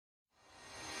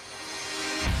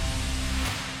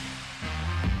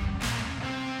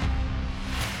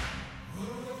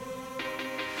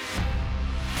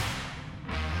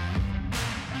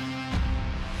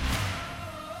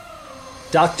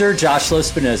Dr. Josh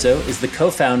Lospinoso is the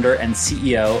co-founder and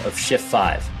CEO of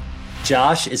Shift5.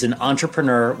 Josh is an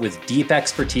entrepreneur with deep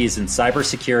expertise in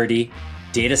cybersecurity,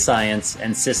 data science,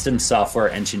 and systems software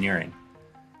engineering.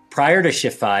 Prior to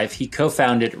Shift5, he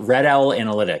co-founded Red Owl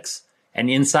Analytics, an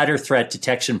insider threat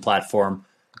detection platform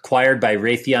acquired by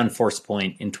Raytheon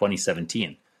Forcepoint in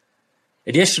 2017.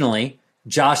 Additionally,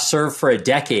 Josh served for a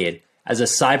decade as a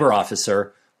cyber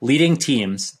officer, leading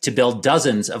teams to build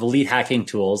dozens of elite hacking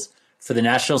tools for the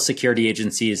National Security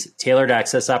Agency's Tailored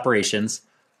Access Operations,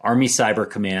 Army Cyber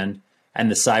Command, and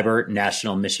the Cyber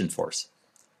National Mission Force.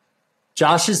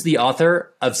 Josh is the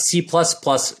author of C++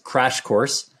 Crash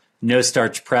Course, No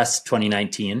Starch Press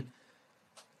 2019,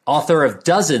 author of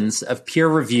dozens of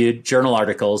peer-reviewed journal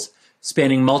articles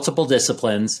spanning multiple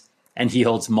disciplines, and he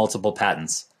holds multiple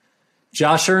patents.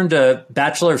 Josh earned a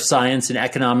Bachelor of Science in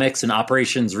Economics and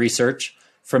Operations Research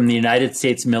from the United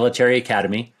States Military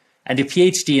Academy and a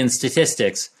PhD in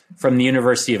Statistics from the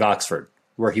University of Oxford,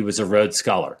 where he was a Rhodes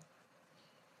Scholar.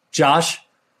 Josh,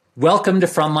 welcome to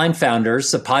Frontline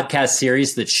Founders, a podcast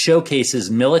series that showcases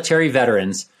military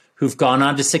veterans who've gone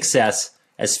on to success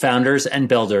as founders and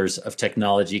builders of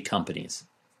technology companies.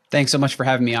 Thanks so much for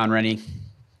having me on, Rennie.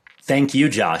 Thank you,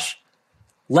 Josh.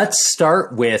 Let's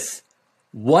start with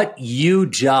what you,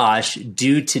 Josh,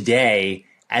 do today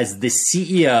as the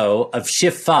CEO of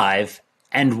Shift5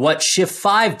 and what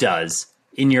Shift5 does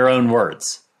in your own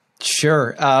words.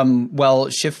 Sure. Well,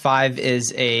 Shift5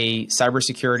 is a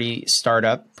cybersecurity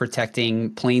startup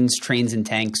protecting planes, trains, and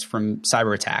tanks from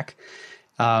cyber attack.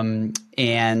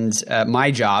 And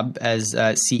my job as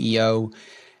CEO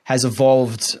has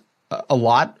evolved a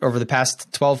lot over the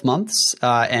past 12 months.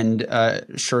 And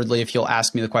assuredly, if you'll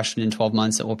ask me the question in 12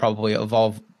 months, it will probably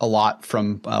evolve a lot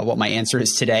from what my answer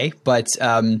is today. But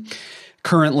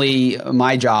currently,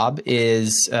 my job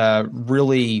is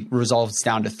really resolves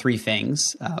down to three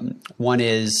things. One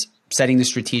is setting the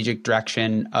strategic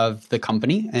direction of the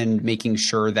company and making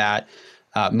sure that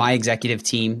my executive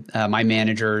team, my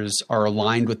managers are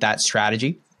aligned with that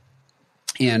strategy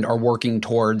and are working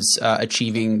towards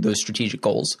achieving those strategic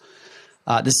goals.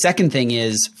 The second thing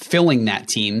is filling that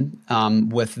team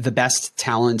with the best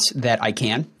talent that I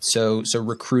can. So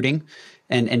recruiting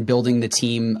and building the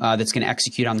team that's going to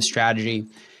execute on the strategy.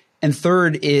 And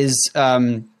third is,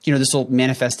 this will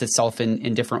manifest itself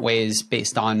in different ways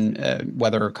based on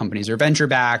whether companies are venture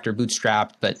backed or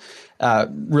bootstrapped, but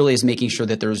really is making sure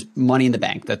that there's money in the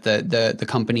bank, that the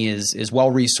company is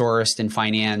well resourced and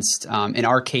financed. In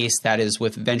our case, that is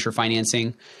with venture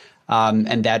financing.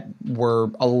 And that we're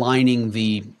aligning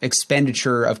the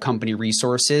expenditure of company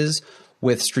resources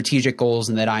with strategic goals,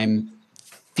 and that I'm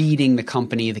feeding the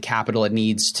company the capital it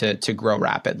needs to grow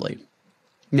rapidly.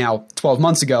 Now, 12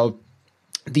 months ago,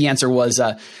 the answer was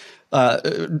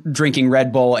drinking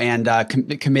Red Bull and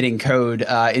committing code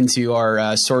into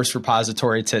our source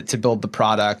repository to build the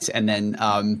product, and then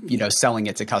selling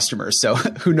it to customers. So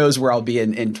who knows where I'll be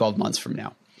in 12 months from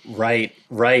now? Right,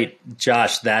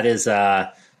 Josh. That is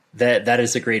that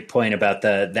is a great point about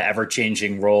the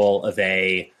ever-changing role of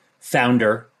a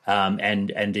founder,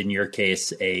 and in your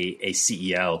case, a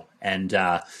CEO. And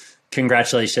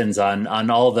congratulations on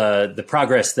all the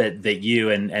progress that you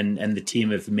and the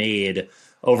team have made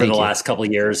over the last couple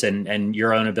of years, and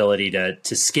your own ability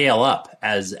to scale up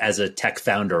as a tech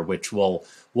founder, which we'll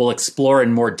explore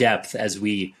in more depth as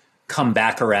we come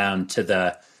back around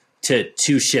to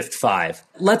Shift5.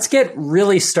 Let's get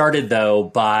really started though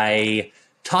by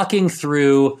talking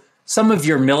through some of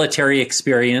your military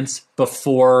experience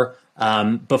before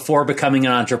becoming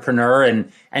an entrepreneur.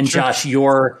 And sure. Josh, you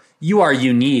are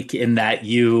unique in that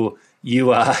you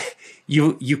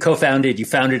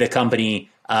founded a company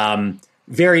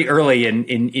very early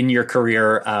in your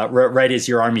career, right as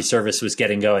your Army service was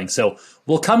getting going. So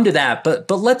we'll come to that, but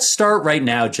let's start right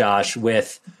now, Josh,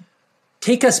 with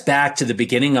take us back to the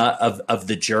beginning of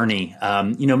the journey.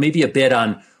 Maybe a bit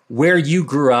on where you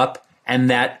grew up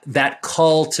and that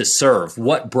call to serve.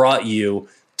 What brought you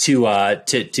to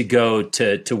go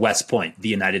to West Point, the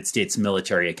United States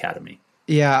Military Academy?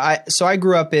 Yeah, so I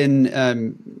grew up in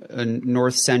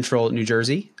North Central New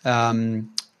Jersey.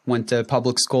 Went to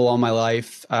public school all my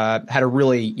life. Had a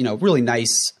really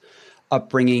nice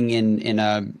upbringing in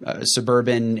a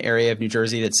suburban area of New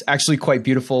Jersey that's actually quite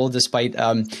beautiful, despite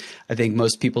I think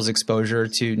most people's exposure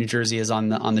to New Jersey is on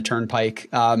the turnpike.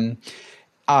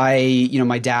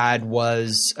 My dad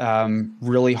was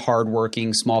really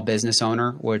hardworking small business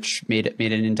owner, which made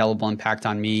an indelible impact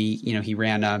on me. He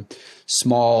ran a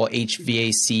small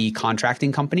HVAC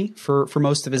contracting company for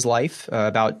most of his life,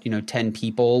 about 10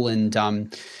 people, and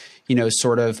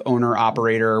sort of owner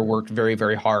operator, worked very,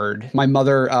 very hard. My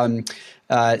mother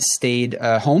stayed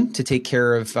home to take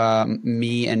care of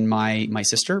me and my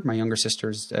sister. My younger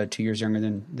sister's 2 years younger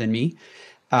than me.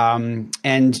 And,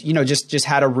 just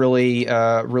had a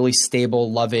really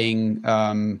stable, loving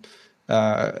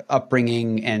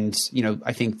upbringing. And,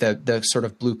 I think the sort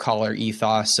of blue collar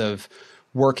ethos of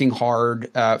working hard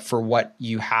for what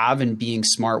you have and being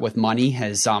smart with money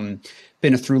has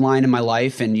been a through line in my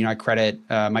life. And, I credit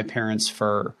my parents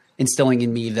for instilling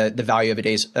in me the value of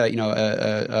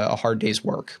a hard day's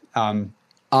work.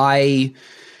 I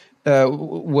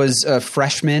was a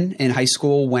freshman in high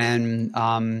school when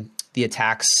the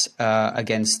attacks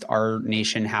against our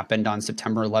nation happened on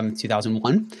September 11th,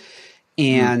 2001.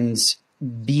 And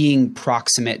being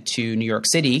proximate to New York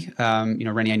City,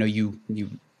 Rennie, I know you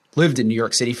lived in New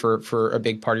York City for a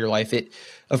big part of your life.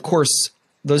 Of course,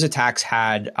 those attacks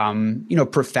had,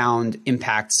 profound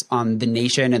impacts on the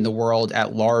nation and the world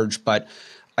at large. But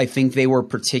I think they were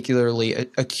particularly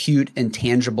acute and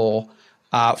tangible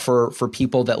for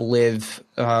people that live,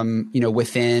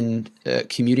 within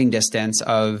commuting distance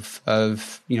of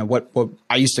what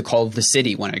I used to call the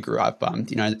city when I grew up.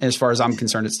 As far as I'm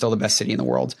concerned, it's still the best city in the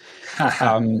world.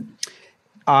 I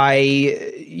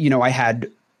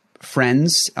had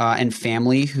friends and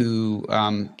family who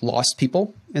lost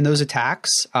people in those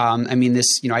attacks.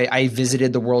 I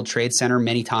visited the World Trade Center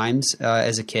many times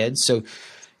as a kid. So,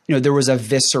 there was a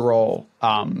visceral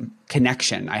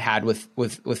connection I had with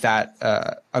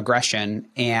that aggression.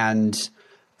 And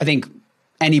I think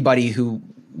anybody who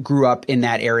grew up in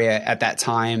that area at that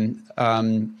time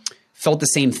felt the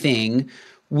same thing.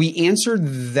 We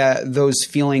answered those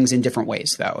feelings in different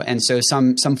ways, though. And so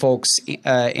some folks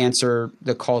answer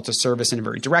the call to service in a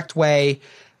very direct way,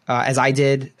 as I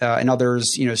did, and others,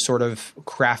 sort of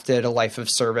crafted a life of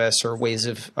service or ways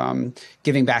of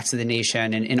giving back to the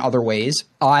nation in other ways.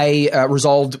 I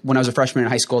resolved when I was a freshman in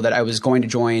high school that I was going to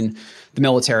join the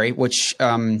military, which,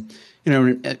 in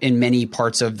many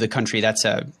parts of the country, that's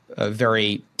a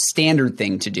very standard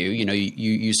thing to do.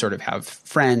 You sort of have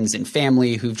friends and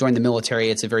family who've joined the military.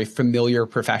 It's a very familiar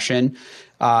profession.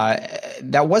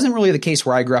 That wasn't really the case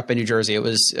where I grew up in New Jersey. It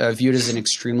was viewed as an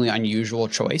extremely unusual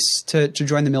choice to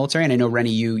join the military. And I know, Rennie,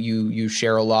 you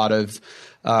share a lot of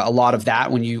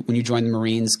that when you joined the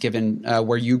Marines, given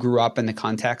where you grew up and the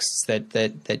contexts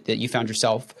that you found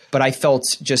yourself. But I felt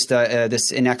just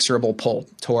this inexorable pull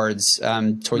towards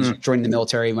joining the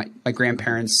military. My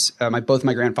grandparents, both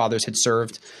my grandfathers had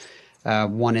served.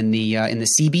 One in the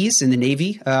Seabees in the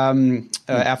Navy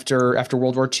after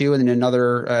World War II, and then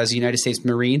another as a United States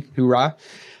Marine. Hoorah!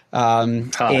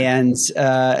 So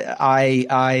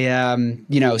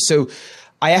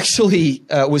I actually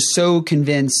was so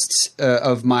convinced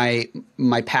of my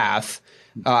path.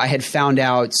 I had found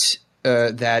out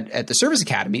that at the service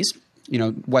academies,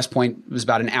 West Point was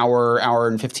about an hour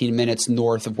and 15 minutes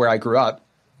north of where I grew up.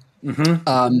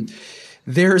 Mm-hmm.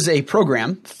 There's a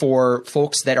program for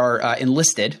folks that are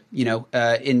enlisted, in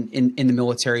the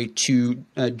military to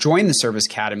join the service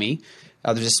academy.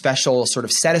 There's a special sort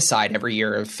of set aside every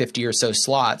year of 50 or so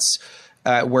slots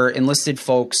where enlisted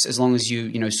folks, as long as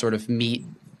you sort of meet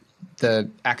the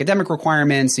academic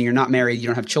requirements and you're not married, you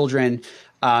don't have children,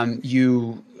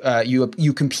 you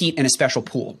compete in a special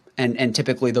pool, and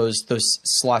typically those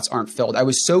slots aren't filled. I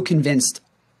was so convinced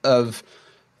of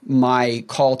my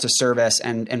call to service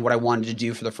and what I wanted to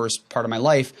do for the first part of my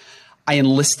life, I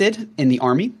enlisted in the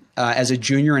Army as a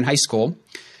junior in high school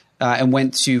and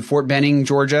went to Fort Benning,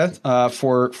 Georgia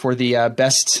for the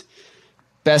best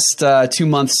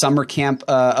 2-month summer camp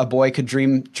a boy could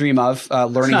dream of,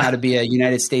 learning how to be a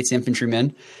United States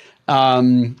infantryman,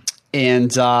 and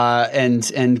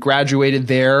graduated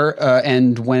there.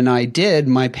 And when I did,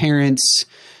 my parents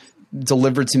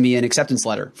delivered to me an acceptance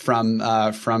letter from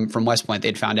West Point.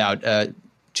 They'd found out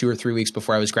 2 or 3 weeks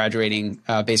before I was graduating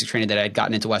basic training that I had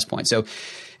gotten into West Point. So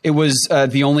it was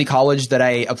the only college that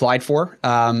I applied for.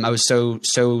 I was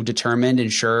so determined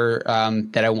and sure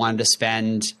that I wanted to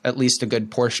spend at least a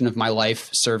good portion of my life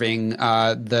serving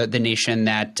the nation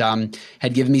that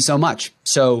had given me so much.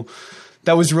 So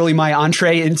that was really my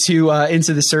entree into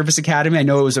the service academy. I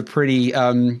know it was a pretty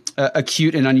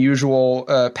acute and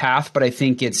unusual path, but I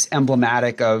think it's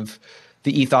emblematic of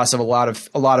the ethos of a lot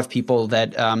of people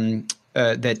that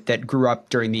that grew up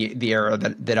during the era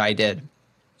that I did.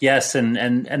 Yes,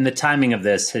 and the timing of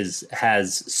this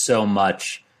has so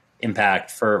much impact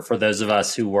for those of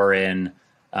us who were in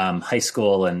high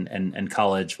school and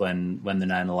college when the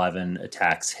 9/11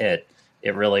 attacks hit.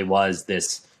 It really was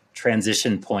this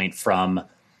transition point from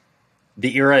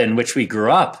the era in which we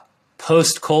grew up,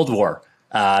 post Cold War,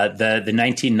 the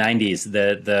 1990s,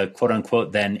 the quote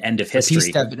unquote then end of history,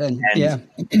 peace dividend, and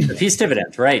the peace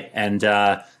dividend, right? And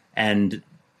 20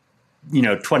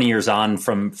 years on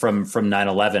from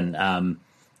 9/11,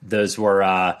 those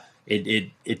were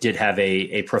it did have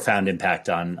a profound impact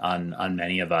on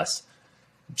many of us.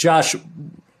 Josh,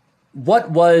 what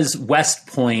was West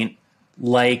Point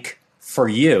like for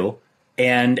you,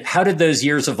 and how did those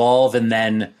years evolve and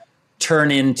then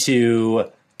turn into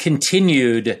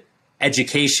continued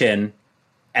education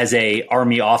as a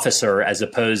Army officer as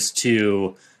opposed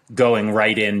to going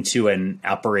right into an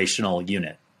operational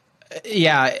unit?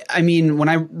 Yeah, I mean, when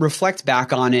I reflect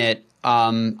back on it,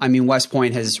 West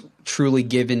Point has truly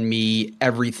given me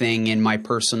everything in my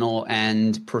personal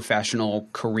and professional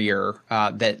career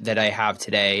that I have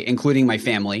today, including my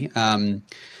family.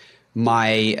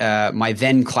 My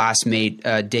then classmate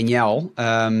Danielle,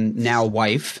 now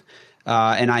wife,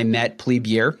 and I met plebe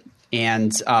year,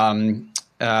 and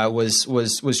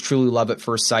was truly love at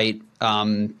first sight.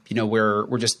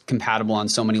 We're just compatible on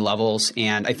so many levels,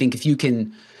 and I think if you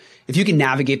can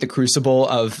navigate the crucible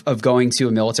of going to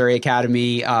a military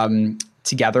academy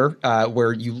together,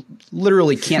 where you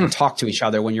literally can't talk to each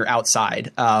other when you're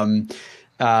outside, or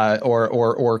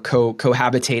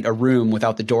cohabitate a room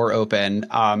without the door open,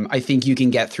 I think you can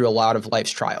get through a lot of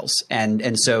life's trials.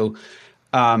 And so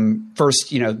first,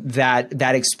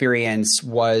 that experience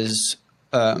was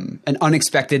an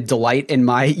unexpected delight in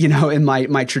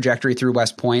my trajectory through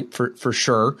West Point for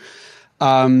sure.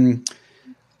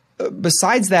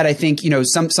 Besides that, I think,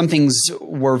 some things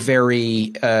were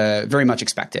very much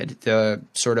expected. The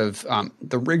sort of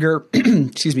the rigor,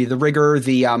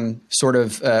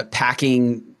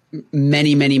 packing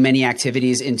many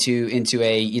activities into an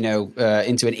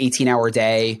 18-hour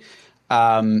day,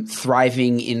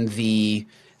 thriving in the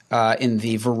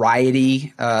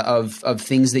variety of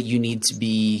things that you need to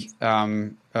be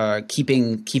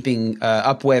keeping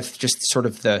up with, just sort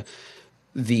of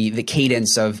the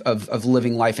cadence of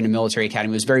living life in a military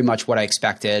academy was very much what I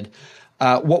expected.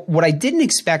 What I didn't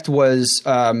expect was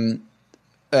that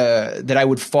I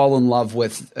would fall in love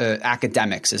with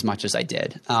academics as much as I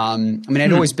did.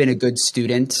 I'd always been a good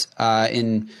student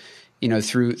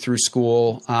through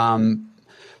school.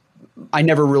 I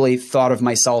never really thought of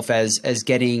myself as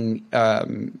getting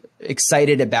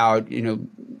excited about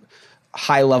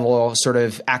high level sort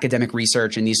of academic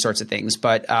research and these sorts of things.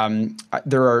 But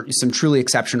there are some truly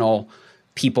exceptional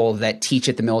people that teach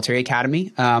at the military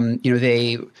academy.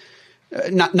 They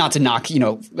not to knock,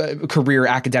 career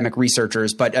academic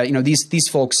researchers, but these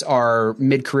folks are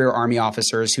mid-career Army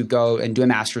officers who go and do a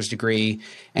master's degree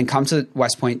and come to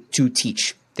West Point to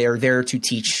teach. They are there to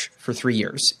teach for 3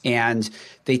 years, and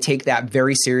they take that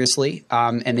very seriously,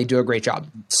 and they do a great job.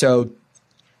 So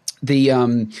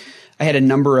I had a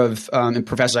number of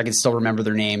professors, I can still remember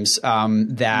their names,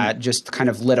 that just kind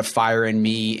of lit a fire in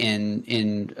me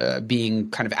in being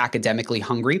kind of academically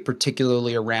hungry,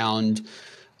 particularly around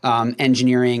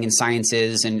engineering and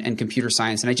sciences and computer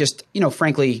science. And I just,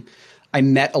 frankly, I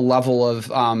met a level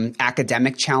of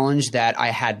academic challenge that I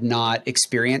had not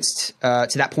experienced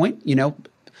to that point.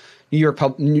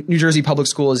 New Jersey public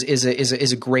school is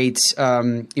a great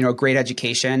great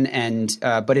education, and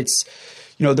but it's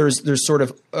there's sort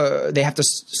of they have to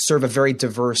serve a very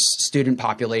diverse student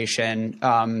population,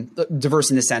 diverse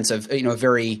in the sense of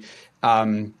very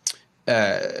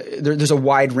there's a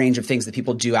wide range of things that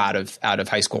people do out of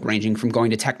high school, ranging from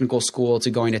going to technical school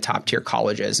to going to top tier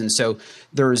colleges, and so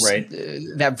there's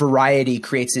that variety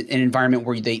creates an environment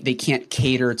where they can't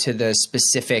cater to the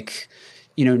specific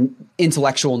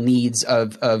intellectual needs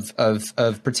of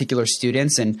particular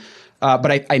students. And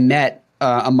but I met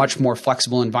a much more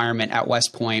flexible environment at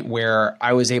West Point where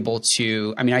I was able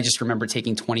to, I just remember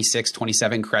taking 26,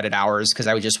 27 credit hours because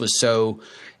I was so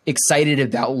excited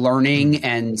about learning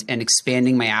and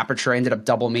expanding my aperture. I ended up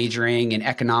double majoring in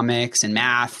economics and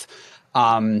math.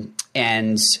 I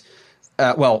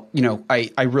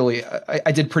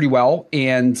did pretty well,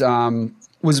 and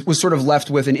was sort of left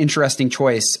with an interesting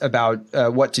choice about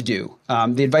what to do.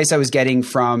 The advice I was getting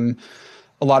from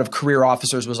a lot of career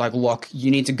officers was like, look,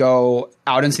 you need to go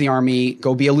out into the Army,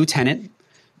 go be a lieutenant,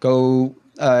 go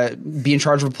be in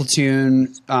charge of a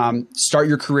platoon, start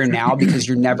your career now because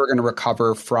you're never going to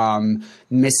recover from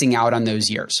missing out on those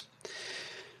years.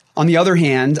 On the other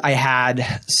hand, I had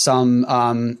some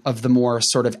of the more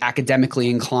sort of academically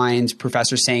inclined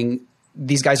professors saying,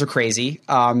 these guys are crazy.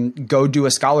 Go do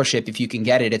a scholarship if you can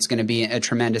get it. It's going to be a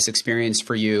tremendous experience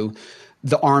for you.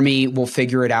 The Army will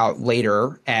figure it out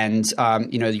later, and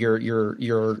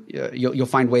you'll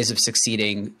find ways of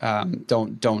succeeding.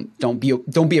 Don't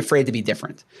be afraid to be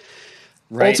different.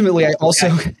 ultimately, I also,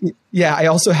 I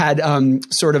also had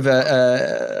sort of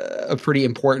a pretty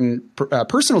important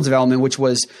personal development, which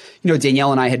was,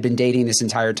 Danielle and I had been dating this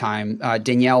entire time.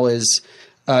 Danielle is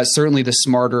certainly the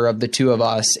smarter of the two of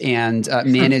us, and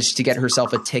managed to get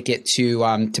herself a ticket to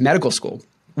medical school,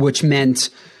 which meant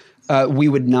we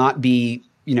would not be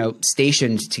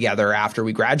stationed together after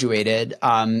we graduated.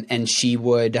 And she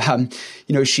would,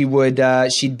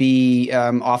 she'd be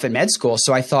off at med school.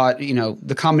 So I thought,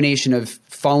 the combination of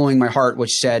following my heart,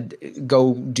 which said,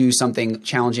 go do something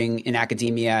challenging in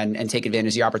academia and take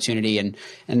advantage of the opportunity, and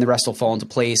the rest will fall into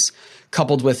place,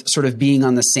 coupled with sort of being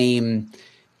on the same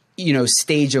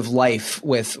stage of life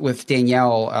with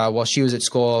Danielle while she was at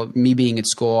school, me being at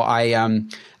school. I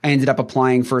ended up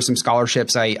applying for some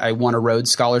scholarships. I won a Rhodes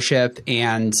Scholarship,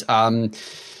 and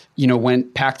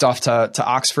went packed off to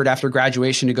Oxford after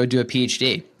graduation to go do a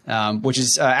PhD, which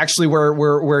is actually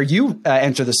where you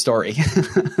enter the story.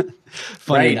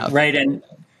 Funny enough. Right,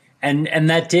 and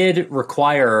that did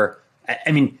require.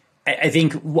 I mean, I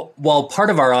think while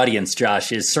part of our audience,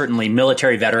 Josh, is certainly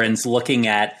military veterans looking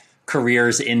at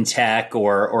careers in tech,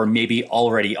 or maybe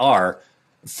already are,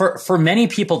 for many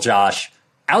people, Josh,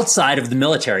 outside of the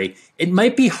military, it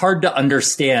might be hard to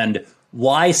understand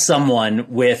why someone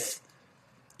with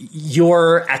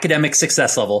your academic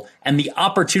success level and the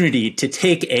opportunity to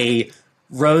take a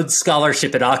Rhodes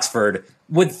Scholarship at Oxford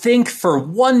would think for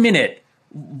 1 minute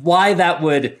why that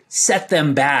would set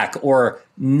them back or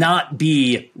not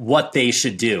be what they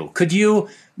should do. Could you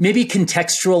maybe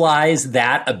contextualize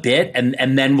that a bit,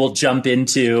 and then we'll jump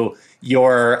into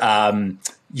your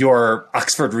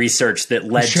Oxford research that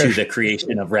led to the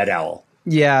creation of Red Owl?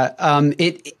 Yeah,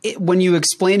 when you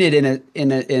explain it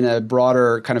in a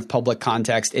broader kind of public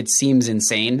context, it seems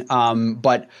insane.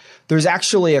 But there's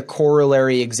actually a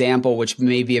corollary example which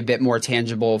may be a bit more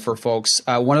tangible for folks.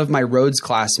 One of my Rhodes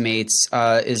classmates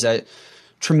is a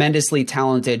tremendously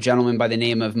talented gentleman by the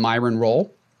name of Myron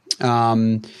Rolle,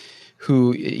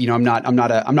 who, I'm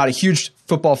not a huge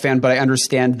football fan, but I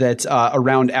understand that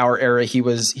around our era he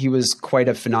was quite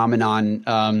a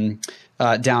phenomenon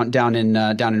down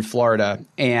in Florida,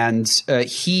 and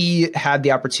he had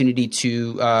the opportunity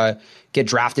to get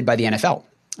drafted by the NFL.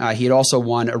 He had also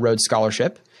won a Rhodes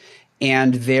Scholarship,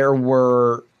 and there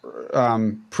were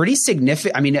pretty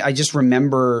significant. I mean, I just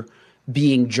remember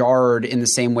being jarred in the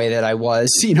same way that I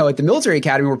was, at the military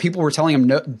academy, where people were telling him,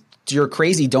 "No, you're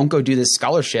crazy. Don't go do this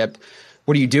scholarship.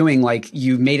 What are you doing? Like,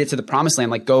 you made it to the promised land.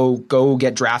 Like, go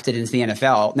get drafted into the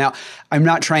NFL." Now, I'm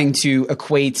not trying to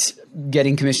equate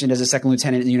getting commissioned as a second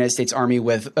lieutenant in the United States Army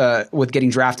with getting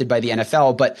drafted by the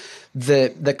NFL, but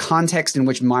the context in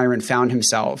which Myron found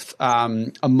himself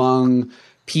among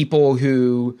people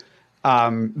who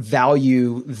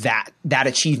value that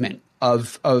achievement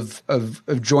of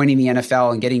joining the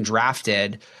NFL and getting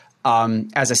drafted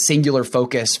as a singular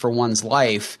focus for one's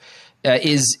life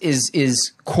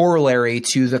is corollary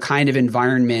to the kind of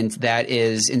environment that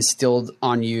is instilled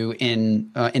on you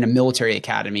in a military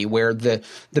academy, where the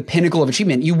pinnacle of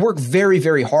achievement, you work very,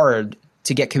 very hard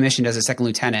to get commissioned as a second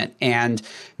lieutenant. And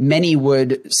many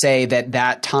would say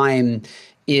that time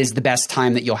is the best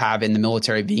time that you'll have in the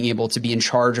military, being able to be in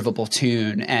charge of a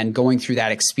platoon and going through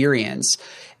that experience.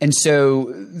 And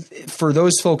so for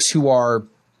those folks who are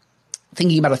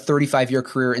thinking about a 35-year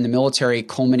career in the military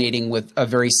culminating with a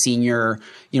very senior,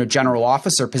 general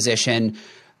officer position,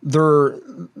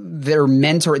 their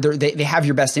mentor, they have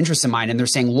your best interests in mind. And they're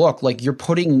saying, look, like, you're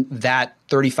putting that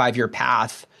 35-year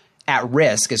path at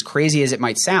risk, as crazy as it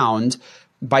might sound,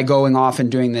 by going off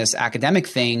and doing this academic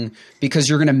thing, because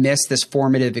you're going to miss this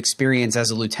formative experience as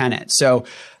a lieutenant. So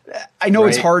I know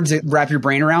It's hard to wrap your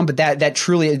brain around, but that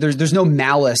truly, there's no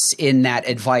malice in that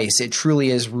advice. It truly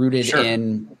is rooted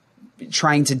in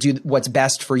trying to do what's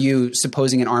best for you,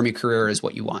 supposing an Army career is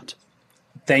what you want.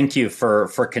 Thank you for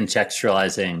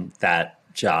contextualizing that,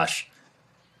 Josh.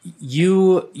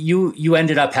 You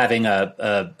ended up having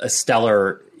a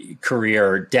stellar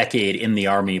career, decade in the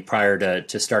Army prior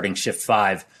to starting Shift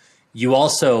 5. You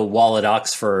also, while at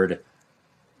Oxford,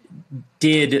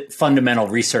 did fundamental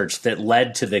research that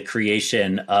led to the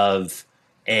creation of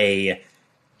a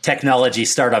technology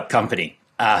startup company.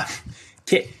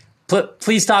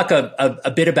 Please talk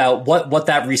a bit about what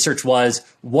that research was,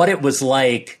 what it was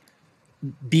like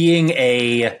being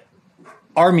a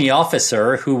Army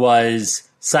officer who was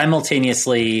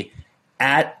simultaneously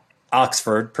at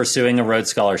Oxford pursuing a Rhodes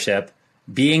Scholarship,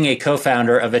 being a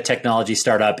co-founder of a technology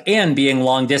startup, and being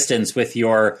long distance with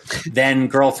your then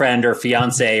girlfriend or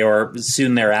fiance or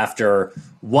soon thereafter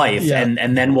wife. Yeah.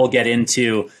 And then we'll get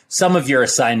into some of your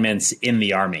assignments in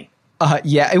the Army.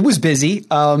 Yeah, it was busy.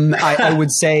 I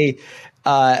would say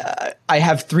I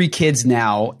have 3 kids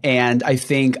now, and I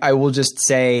think I will just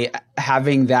say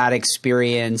having that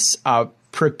experience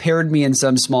prepared me in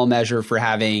some small measure for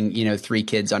having 3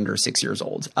 kids under 6 years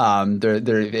old.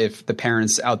 If the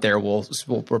parents out there will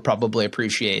probably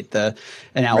appreciate the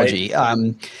analogy.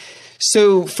 Right.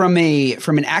 So from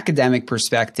an academic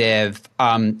perspective,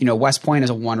 West Point is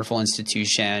a wonderful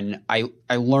institution. I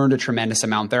learned a tremendous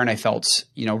amount there, and I felt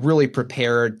really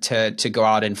prepared to go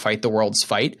out and fight the world's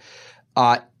fight.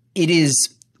 It is.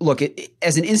 Look,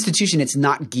 as an institution, it's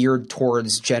not geared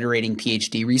towards generating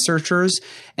PhD researchers.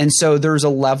 And so there's a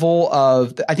level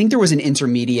of, I think there was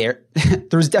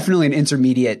definitely an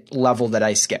intermediate level that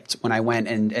I skipped when I went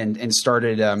and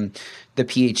started the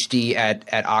PhD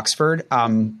at Oxford.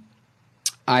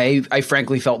 I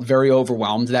frankly felt very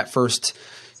overwhelmed that first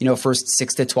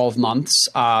 6 to 12 months.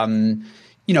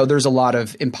 There's a lot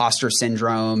of imposter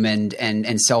syndrome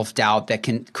and self-doubt that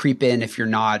can creep in if you're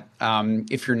not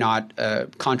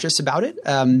conscious about it.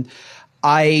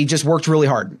 I just worked really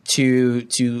hard to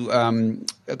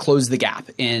close the gap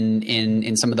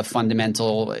in some of the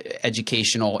fundamental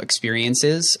educational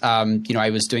experiences. I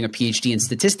was doing a PhD in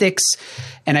statistics,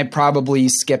 and I probably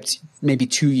skipped maybe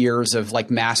 2 years of like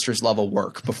master's level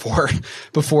work before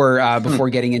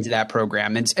getting into that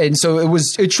program. And so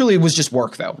it truly was just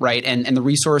work though. Right. And the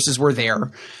resources were there,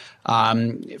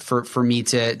 for me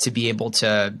to be able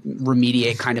to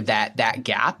remediate kind of that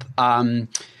gap. But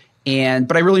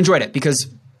I really enjoyed it because,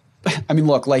 I mean,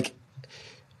 look, like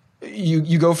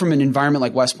you go from an environment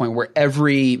like West Point where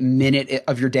every minute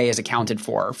of your day is accounted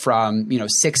for from,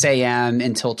 6 a.m.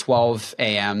 until 12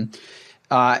 a.m.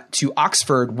 To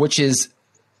Oxford, which is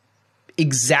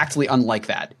exactly unlike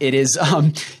that. It is,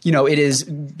 it is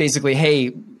basically,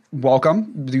 hey,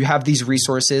 welcome. You have these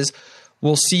resources.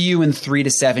 We'll see you in 3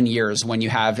 to 7 years when you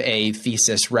have a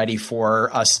thesis ready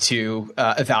for us to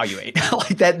evaluate.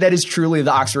 Like that is truly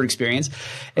the Oxford experience.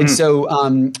 And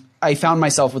so I found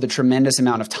myself with a tremendous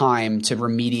amount of time to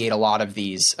remediate a lot of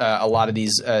these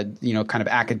kind of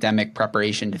academic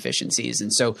preparation deficiencies.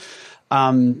 And so,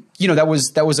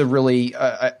 that was a really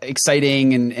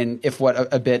exciting and if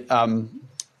what a bit,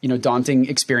 daunting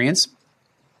experience.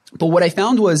 But what I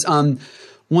found was,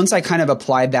 once I kind of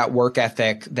applied that work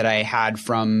ethic that I had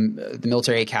from the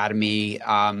military academy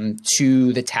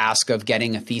to the task of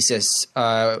getting a thesis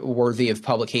worthy of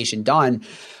publication done,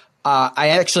 I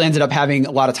actually ended up having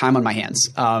a lot of time on my hands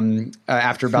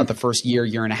after about the first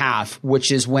year and a half,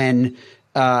 which is when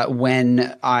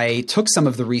I took some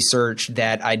of the research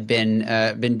that I'd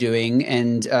been doing,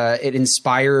 and it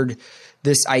inspired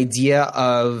this idea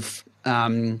of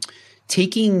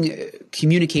taking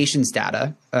communications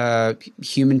data,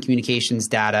 human communications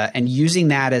data, and using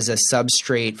that as a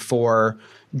substrate for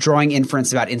drawing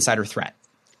inference about insider threat.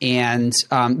 And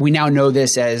we now know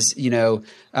this as,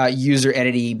 user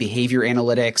entity behavior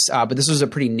analytics, but this was a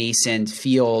pretty nascent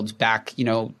field back,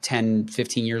 10,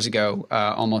 15 years ago,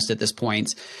 almost at this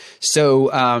point. So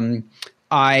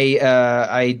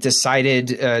I decided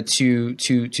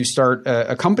to start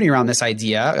a company around this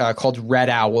idea called Red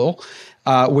Owl.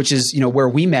 Which is, where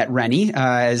we met Rennie,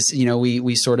 as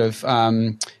we sort of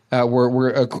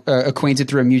were acquainted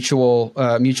through a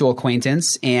mutual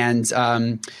acquaintance, and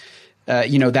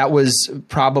that was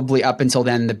probably up until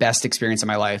then the best experience of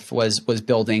my life was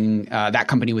building that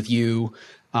company with you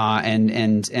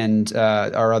and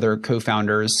our other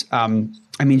co-founders.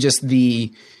 Just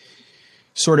the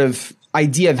sort of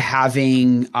idea of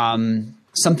having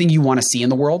something you want to see in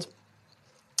the world,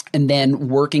 and then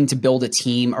working to build a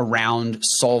team around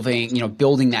solving,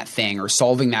 building that thing or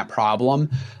solving that problem.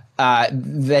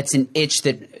 That's an itch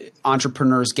that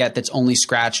entrepreneurs get that's only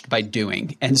scratched by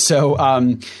doing. And so,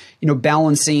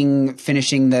 balancing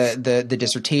finishing the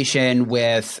dissertation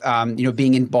with,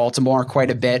 being in Baltimore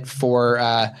quite a bit for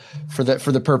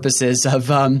the purposes of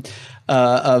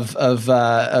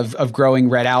growing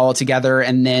Red Owl together,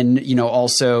 and then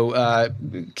also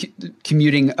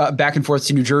commuting back and forth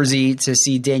to New Jersey to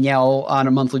see Danielle on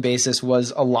a monthly basis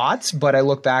was a lot. But I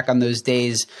look back on those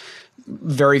days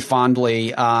very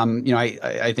fondly.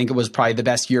 I think it was probably the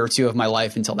best year or two of my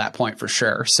life until that point, for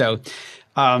sure. So.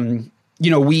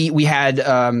 We had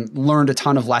learned a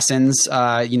ton of lessons,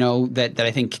 that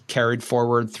I think carried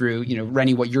forward through,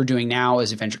 Rennie, what you're doing now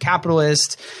as a venture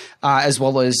capitalist, as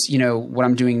well as, what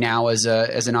I'm doing now as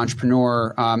an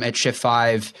entrepreneur at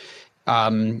Shift5,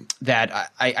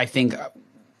 that I think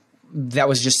that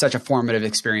was just such a formative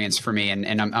experience for me.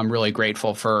 And I'm really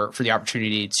grateful for the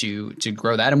opportunity to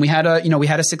grow that. And we had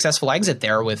a successful exit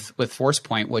there with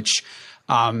ForcePoint, which,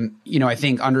 I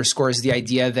think underscores the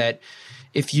idea that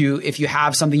if you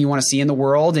have something you want to see in the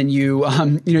world, and you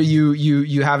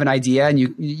have an idea, and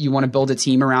you want to build a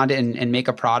team around it and make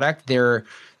a product, there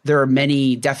are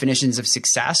many definitions of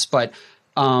success, but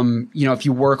if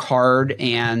you work hard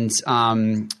and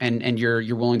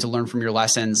you're willing to learn from your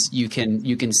lessons, you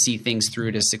can see things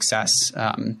through to success,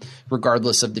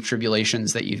 regardless of the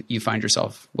tribulations that you find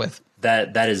yourself with.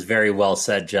 That is very well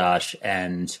said, Josh.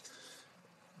 And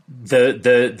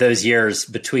those years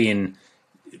between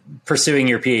pursuing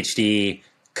your PhD,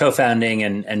 co-founding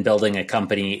and building a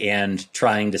company, and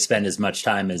trying to spend as much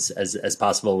time as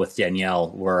possible with Danielle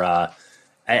were,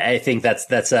 I think that's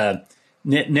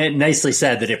nicely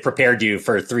said, that it prepared you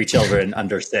for 3 children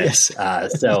under 6.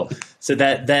 Yes. So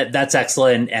that's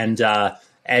excellent. And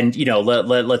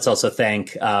let's also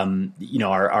thank,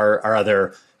 our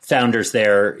other founders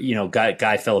there,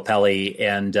 Guy Filippelli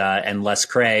and Les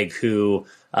Craig, who,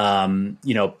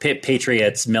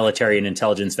 patriots, military and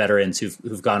intelligence veterans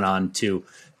who've gone on to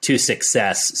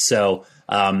success. So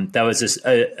that was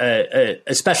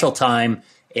a special time,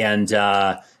 and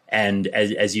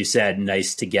as you said,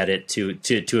 nice to get it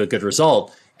to a good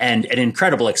result, and an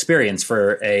incredible experience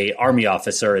for a Army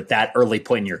officer at that early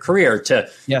point in your career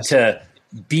to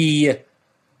be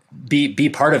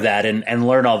part of that and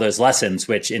learn all those lessons,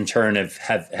 which in turn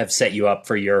have set you up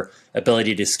for your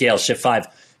ability to scale Shift 5.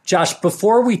 Josh,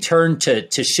 before we turn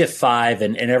to Shift 5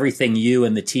 and everything you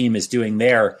and the team is doing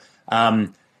there,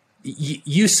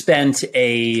 you spent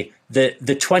the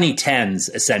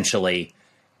 2010s essentially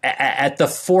at the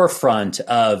forefront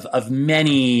of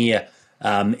many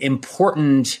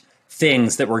important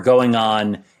things that were going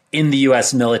on in the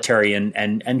U.S. military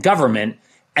and government,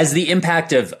 as the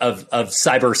impact of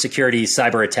cybersecurity,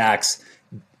 cyber attacks,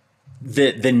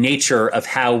 the nature of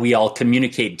how we all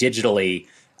communicate digitally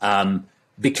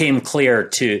became clear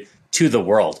to the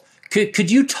world. Could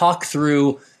you talk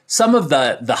through some of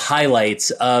the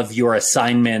highlights of your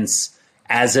assignments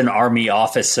as an Army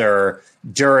officer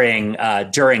during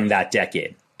that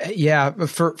decade? Yeah,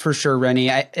 for sure,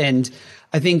 Rennie.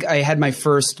 I think I had my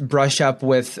first brush up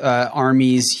with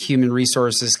Army's Human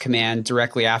Resources Command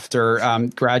directly after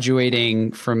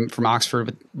graduating from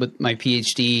Oxford with my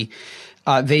PhD.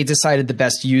 They decided the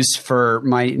best use for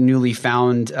my newly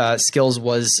found skills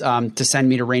was to send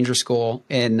me to Ranger School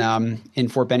in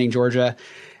Fort Benning, Georgia.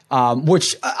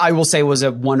 Which I will say was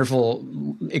a wonderful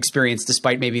experience,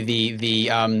 despite maybe the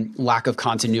lack of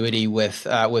continuity with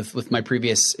my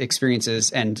previous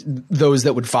experiences and those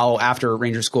that would follow after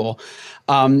Ranger School.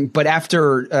 But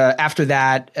after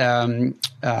that,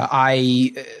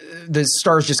 the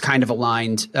stars just kind of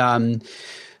aligned.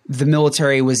 The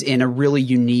military was in a really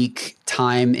unique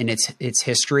time in its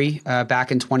history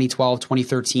back in 2012,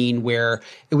 2013, where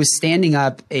it was standing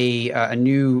up a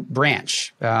new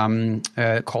branch called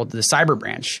the cyber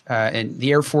branch. And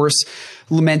the Air Force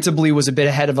lamentably was a bit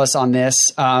ahead of us on this.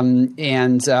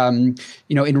 In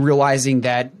realizing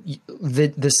that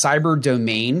the cyber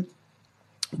domain,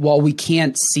 while we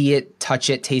can't see it, touch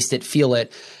it, taste it, feel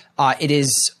it, it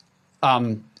is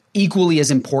equally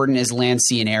as important as land,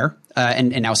 sea, and air.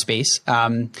 And now space,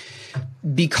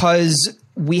 because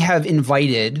we have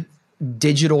invited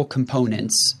digital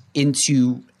components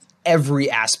into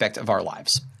every aspect of our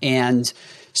lives. And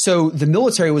so the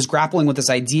military was grappling with this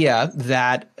idea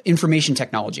that information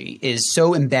technology is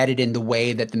so embedded in the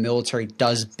way that the military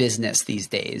does business these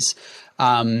days.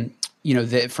 From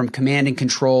command and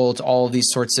control to all of these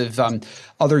sorts of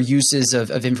other uses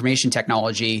of information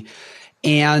technology.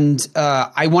 And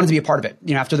I wanted to be a part of it.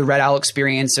 After the Red Owl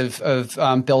experience of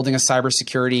building a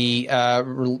cybersecurity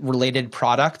related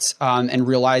product and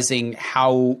realizing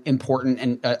how important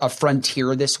and a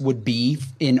frontier this would be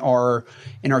in our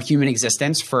human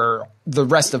existence for the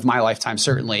rest of my lifetime,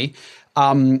 certainly.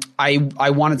 I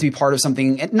wanted to be part of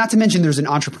something, not to mention there's an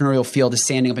entrepreneurial feel to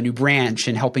standing up a new branch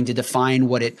and helping to define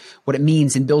what it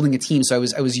means and building a team. So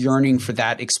I was yearning for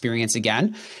that experience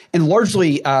again, and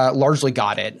largely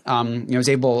got it. I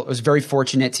was very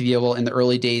fortunate to be able in the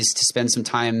early days to spend some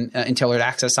time in tailored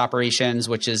access operations,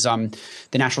 which is the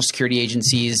National Security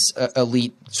Agency's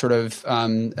elite sort of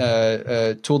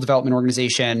tool development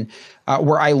organization,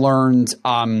 where I learned.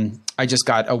 I just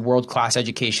got a world-class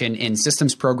education in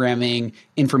systems programming,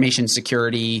 information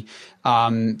security,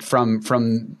 from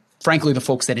frankly the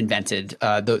folks that invented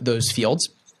those fields.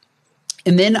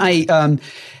 And then I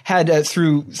had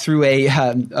through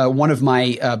a one of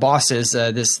my bosses,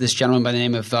 this gentleman by the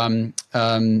name of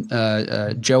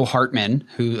Joe Hartman,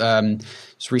 who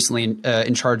was recently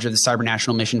in charge of the Cyber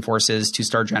National Mission Forces,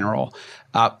 2-star general,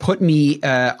 put me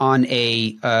on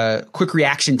a quick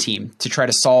reaction team to try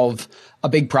to solve a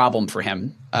big problem for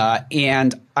him.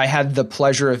 And I had the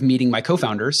pleasure of meeting my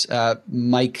co-founders,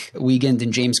 Mike Wiegand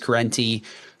and James Carenti,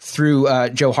 through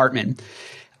Joe Hartman.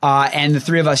 And the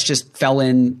three of us just fell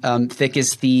in thick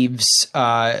as thieves,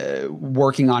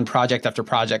 working on project after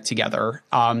project together.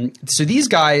 So these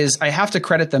guys, I have to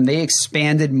credit them. They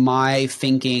expanded my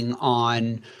thinking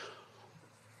on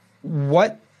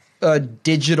what a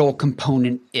digital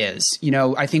component is. You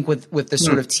know, I think with the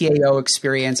sort of TAO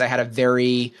experience, I had a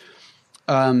very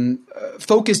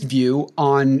focused view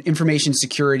on information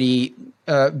security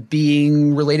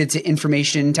being related to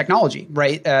information technology,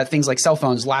 right? Things like cell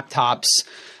phones, laptops,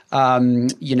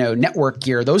 network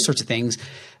gear, those sorts of things.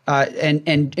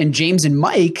 And James and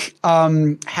Mike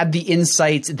had the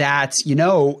insight that,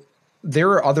 there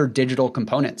are other digital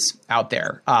components out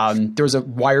there. There was a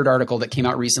Wired article that came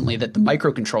out recently that the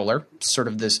microcontroller, sort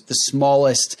of the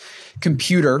smallest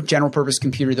computer, general purpose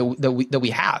computer that we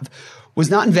have, was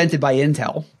not invented by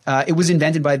Intel. It was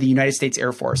invented by the United States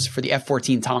Air Force for the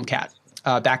F-14 Tomcat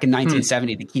back in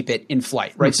 1970 to keep it in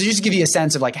flight, right? So just to give you a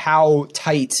sense of like how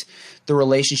tight the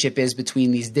relationship is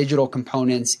between these digital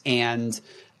components and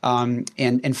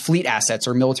fleet assets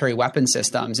or military weapon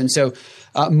systems. And so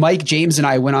Mike, James, and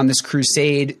I went on this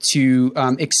crusade to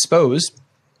expose,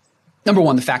 number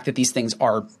one, the fact that these things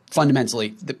are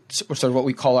fundamentally sort of what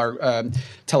we call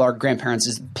tell our grandparents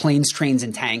is planes, trains,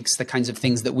 and tanks, the kinds of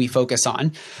things that we focus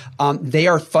on. They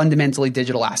are fundamentally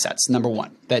digital assets. Number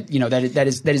one, that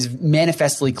is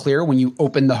manifestly clear when you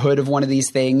open the hood of one of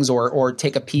these things or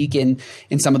take a peek in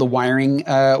some of the wiring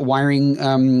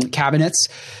cabinets.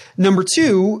 Number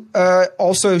two,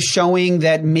 also showing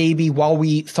that maybe while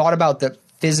we thought about the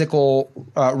physical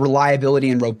reliability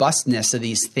and robustness of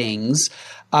these things,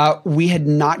 we had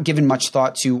not given much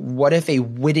thought to what if a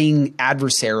witting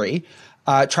adversary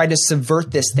tried to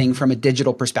subvert this thing from a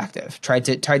digital perspective, tried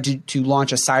to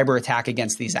launch a cyber attack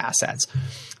against these assets.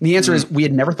 And the answer is we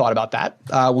had never thought about that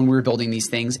when we were building these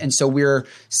things. And so we're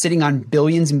sitting on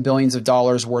billions and billions of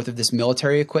dollars worth of this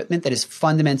military equipment that is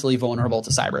fundamentally vulnerable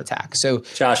to cyber attack. So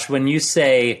Josh, when you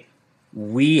say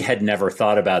we had never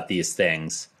thought about these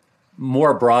things,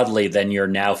 more broadly than your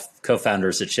now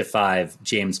co-founders at Shift5,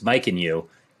 James, Mike, and you,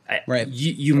 right?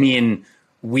 You mean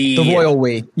we, the royal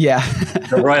we, yeah,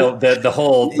 the royal, the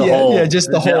whole,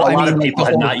 just the whole. A lot of people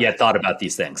had not yet thought about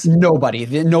these things.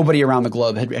 Nobody around the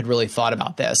globe had really thought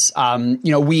about this.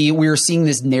 We were seeing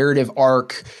this narrative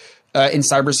arc in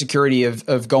cybersecurity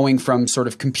of going from sort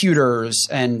of computers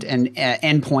and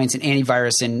endpoints and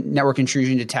antivirus and network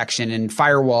intrusion detection and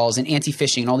firewalls and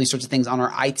anti-phishing and all these sorts of things on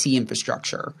our IT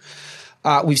infrastructure.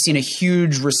 We've seen a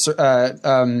huge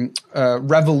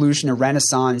revolution, a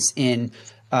renaissance in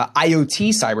IoT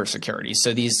cybersecurity.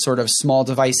 So these sort of small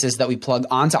devices that we plug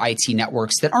onto IT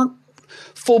networks that aren't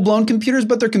full-blown computers,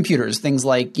 but they're computers. Things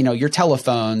like, your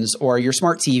telephones or your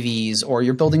smart TVs or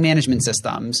your building management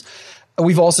systems.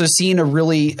 We've also seen a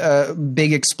really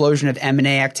big explosion of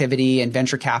M&A activity and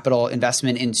venture capital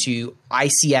investment into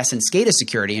ICS and SCADA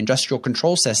security, industrial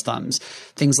control systems,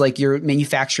 things like your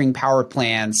manufacturing power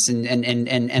plants and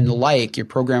the like, your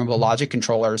programmable logic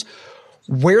controllers.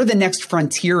 Where the next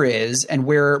frontier is, and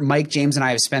where Mike, James, and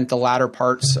I have spent the latter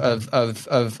parts of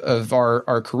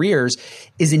our careers,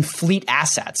 is in fleet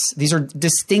assets. These are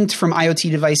distinct from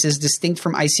IoT devices, distinct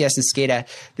from ICS and SCADA.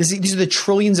 These are the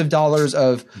trillions of dollars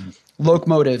of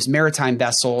locomotives, maritime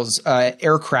vessels,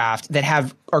 aircraft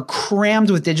that are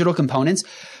crammed with digital components.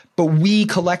 But we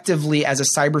collectively, as a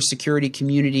cybersecurity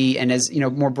community, and as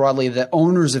more broadly, the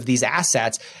owners of these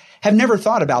assets, have never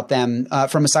thought about them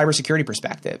from a cybersecurity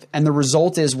perspective. And the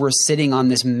result is we're sitting on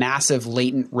this massive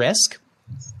latent risk,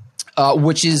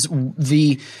 which is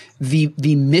the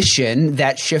mission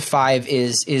that Shift5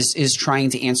 is trying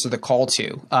to answer the call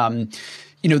to.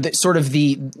 That sort of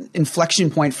the inflection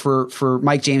point for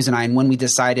Mike, James, and I, and when we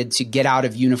decided to get out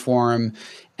of uniform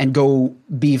and go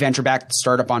be venture-backed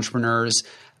startup entrepreneurs,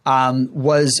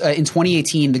 was in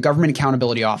 2018, the Government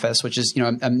Accountability Office, which is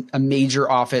a major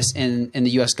office in the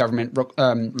U.S. government,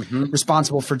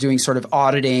 responsible for doing sort of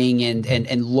auditing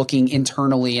and looking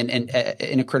internally and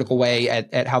in a critical way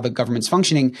at how the government's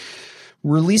functioning,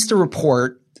 released a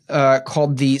report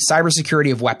called the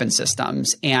Cybersecurity of Weapon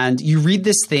Systems. And you read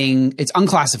this thing; it's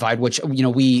unclassified, which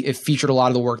it featured a lot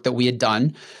of the work that we had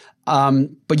done.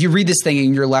 But you read this thing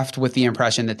and you're left with the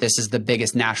impression that this is the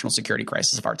biggest national security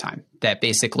crisis of our time. That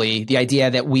basically the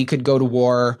idea that we could go to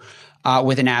war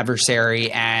with an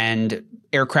adversary and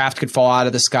aircraft could fall out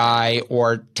of the sky,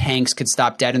 or tanks could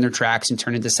stop dead in their tracks and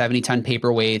turn into 70-ton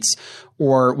paperweights,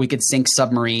 or we could sink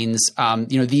submarines.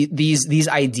 These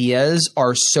ideas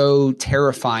are so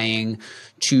terrifying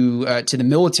to the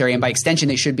military, and by extension,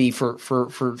 they should be for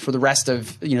the rest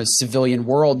of civilian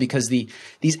world, because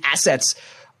these assets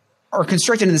are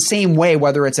constructed in the same way,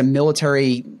 whether it's a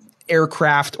military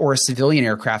aircraft or a civilian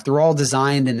aircraft. They're all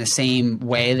designed in the same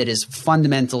way that is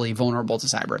fundamentally vulnerable to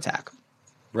cyber attack.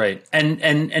 Right.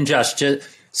 And Josh,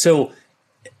 so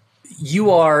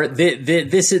you are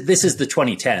this is the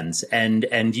 2010s,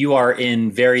 and you are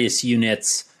in various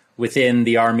units within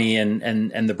the Army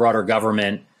and the broader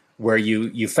government where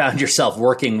you found yourself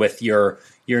working with your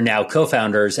now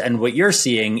co-founders, and what you're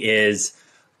seeing is,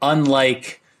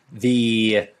 unlike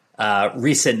the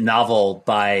recent novel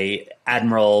by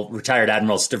retired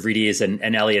Admiral Stavridis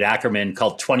and Elliot Ackerman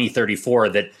called 2034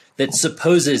 that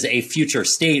supposes a future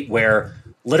state where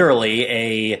literally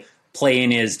a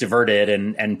plane is diverted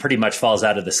and pretty much falls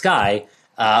out of the sky,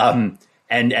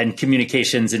 and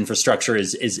communications infrastructure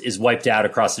is wiped out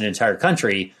across an entire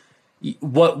country.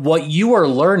 What you are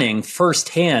learning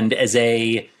firsthand as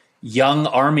a young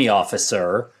Army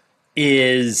officer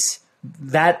is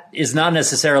not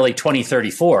necessarily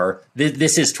 2034.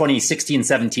 This is 2016,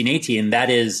 17, 18. That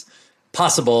is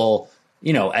possible,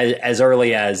 as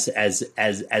early as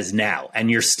now,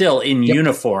 and you're still in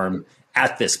uniform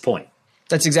at this point.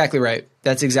 That's exactly right.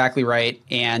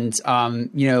 And,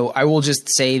 I will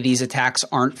just say these attacks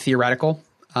aren't theoretical.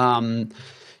 The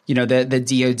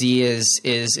DoD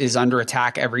is under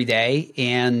attack every day,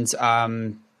 and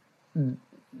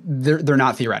they're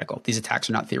not theoretical. These attacks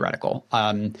are not theoretical.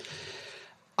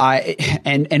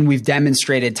 And we've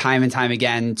demonstrated time and time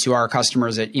again to our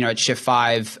customers at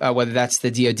Shift5, whether that's the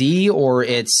DoD or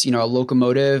it's a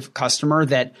locomotive customer,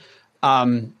 that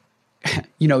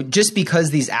just because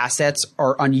these assets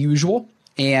are unusual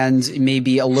and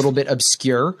maybe a little bit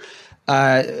obscure,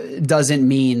 doesn't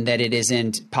mean that it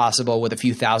isn't possible with a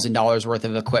few $1,000s worth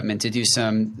of equipment to do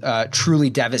some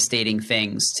truly devastating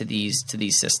things to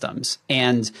these systems.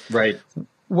 And right.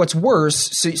 What's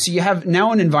worse, so you have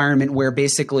now an environment where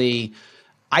basically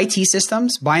IT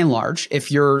systems, by and large, if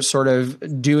you're sort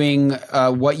of doing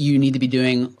what you need to be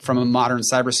doing from a modern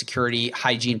cybersecurity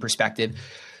hygiene perspective,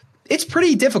 it's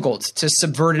pretty difficult to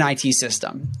subvert an IT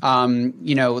system.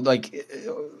 Like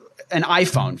an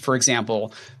iPhone, for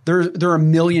example, there are $1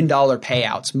 million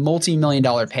payouts,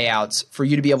 multi-million-dollar payouts for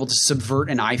you to be able to subvert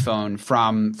an iPhone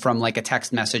from like a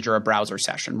text message or a browser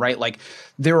session, right? Like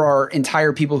there are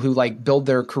entire people who like build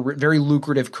their very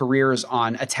lucrative careers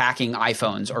on attacking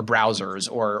iPhones or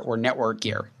browsers or network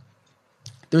gear.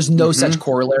 There's no such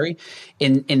corollary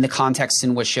in the context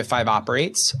in which Shift5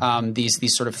 operates,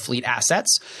 these sort of fleet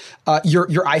assets. Your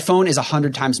iPhone is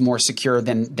 100 times more secure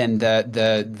than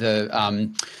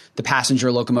the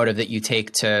passenger locomotive that you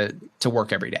take to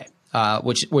work every day,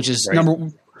 which is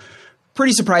right.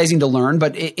 Pretty surprising to learn,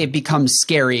 but it becomes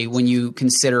scary when you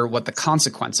consider what the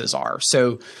consequences are.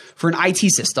 So for an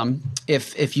IT system,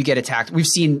 if you get attacked, we've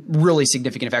seen really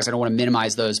significant effects. I don't want to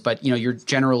minimize those, but you're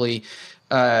generally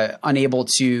unable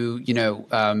to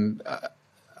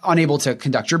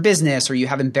conduct your business, or you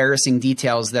have embarrassing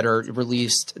details that are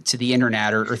released to the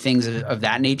internet or things of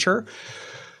that nature.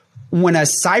 When a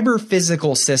cyber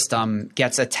physical system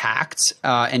gets attacked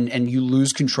and you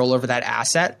lose control over that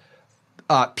asset,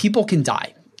 people can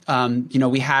die.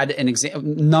 We had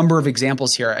number of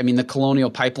examples here. I mean, the Colonial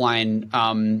Pipeline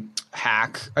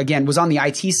hack, again, was on the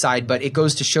IT side, but it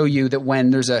goes to show you that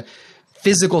when there's a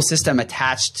physical system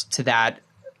attached to that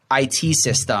IT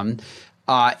system,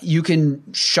 you can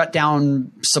shut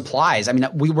down supplies. I mean,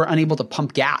 we were unable to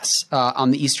pump gas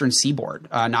on the Eastern Seaboard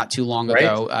not too long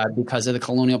ago because of the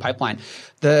Colonial Pipeline.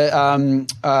 The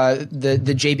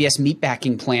JBS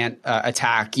meatpacking plant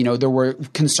attack. There were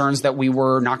concerns that we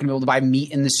were not going to be able to buy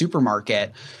meat in the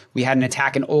supermarket. We had an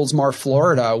attack in Oldsmar,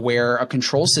 Florida, where a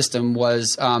control system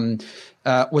was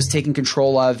taken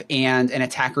control of, and an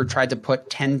attacker tried to put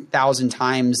 10,000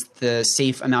 times the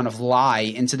safe amount of lye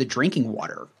into the drinking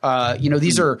water.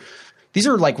 These are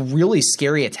like really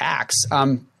scary attacks.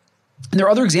 And there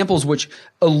are other examples which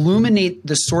illuminate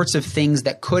the sorts of things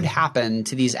that could happen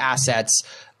to these assets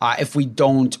if we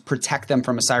don't protect them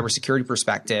from a cybersecurity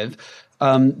perspective.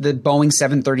 The Boeing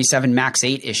 737 MAX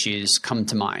 8 issues come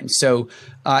to mind. So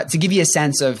to give you a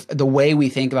sense of the way we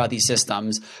think about these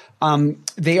systems,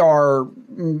 they are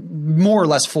more or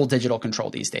less full digital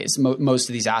control these days, most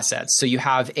of these assets. So you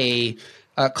have a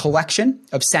collection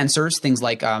of sensors, things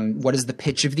like what is the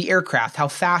pitch of the aircraft, how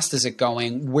fast is it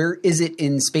going, where is it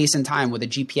in space and time with a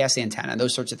GPS antenna,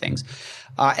 those sorts of things.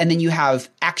 And then you have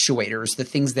actuators, the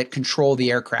things that control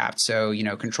the aircraft. So,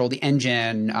 control the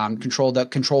engine, control the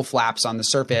control flaps on the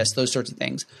surface, those sorts of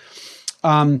things.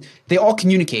 They all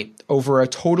communicate over a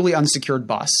totally unsecured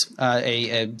bus.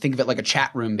 Think of it like a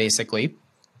chat room, basically.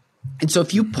 And so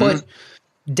if you put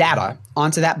data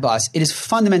onto that bus, it is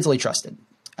fundamentally trusted.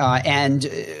 And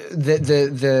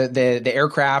the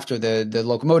aircraft or the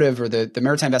locomotive or the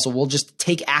maritime vessel will just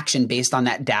take action based on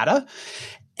that data.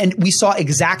 And we saw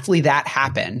exactly that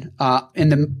happen in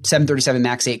the 737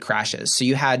 MAX 8 crashes. So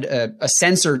you had a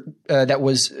sensor that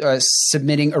was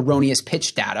submitting erroneous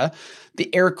pitch data.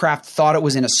 The aircraft thought it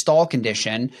was in a stall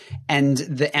condition, and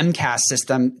the MCAS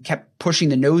system kept pushing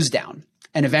the nose down.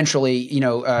 And eventually,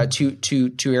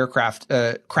 two aircraft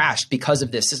crashed because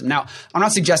of this system. Now, I'm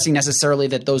not suggesting necessarily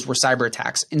that those were cyber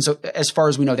attacks. And so as far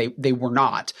as we know, they were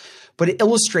not. But it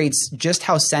illustrates just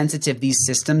how sensitive these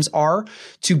systems are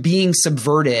to being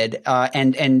subverted,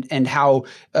 and how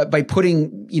by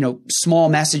putting small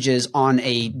messages on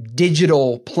a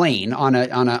digital plane on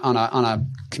a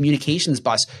communications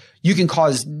bus, you can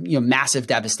cause massive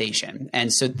devastation.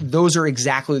 And so those are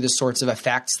exactly the sorts of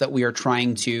effects that we are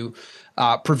trying to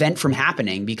prevent from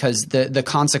happening, because the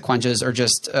consequences are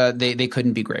just they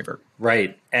couldn't be graver.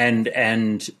 Right.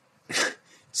 And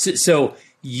so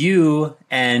you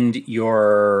and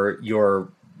your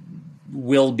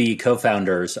will-be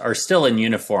co-founders are still in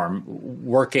uniform,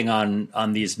 working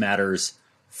on these matters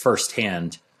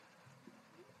firsthand.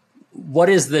 What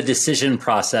is the decision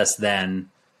process then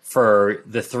for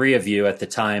the three of you at the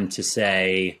time to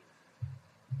say,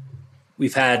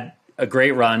 we've had a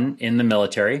great run in the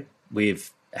military,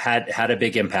 we've had a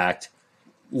big impact,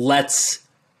 let's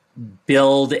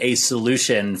build a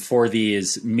solution for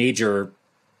these major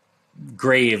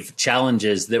grave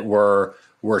challenges that we're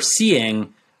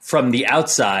seeing from the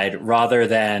outside rather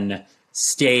than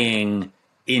staying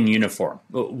in uniform?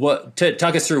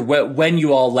 Talk us through when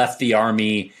you all left the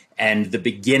Army and the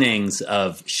beginnings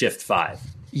of Shift 5.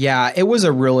 Yeah, it was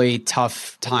a really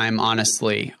tough time,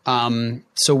 honestly.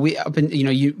 So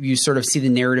you sort of see the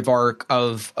narrative arc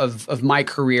of my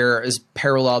career as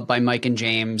paralleled by Mike and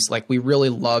James. Like, we really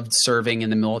loved serving in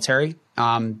the military.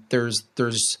 There's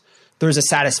a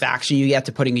satisfaction you get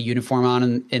to putting a uniform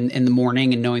on in the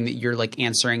morning and knowing that you're like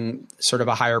answering sort of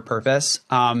a higher purpose.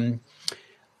 I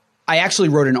actually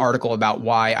wrote an article about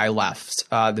why I left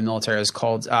the military. It was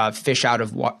called Fish Out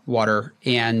of Water.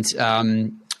 And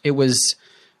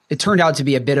it turned out to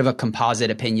be a bit of a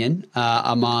composite opinion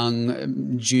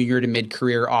among junior to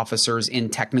mid-career officers in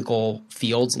technical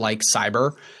fields like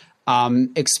cyber,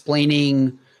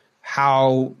 explaining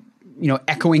how,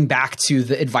 echoing back to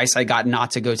the advice I got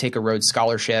not to go take a Rhodes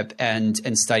Scholarship and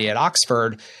study at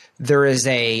Oxford, there is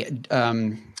I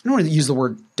don't want to use the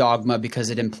word dogma because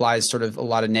it implies sort of a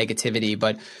lot of negativity,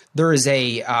 but there is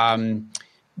a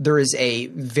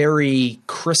very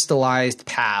crystallized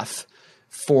path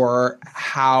for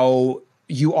how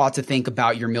you ought to think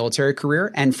about your military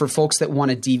career. And for folks that want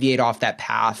to deviate off that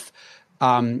path,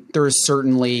 there is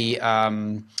certainly,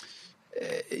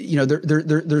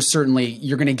 there's certainly,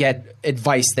 you're going to get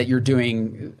advice that you're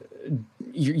doing.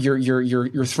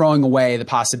 You're throwing away the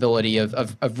possibility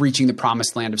of reaching the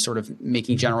promised land of sort of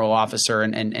making general officer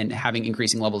and having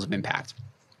increasing levels of impact.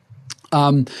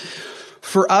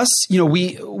 For us,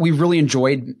 we really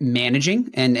enjoyed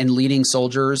managing and leading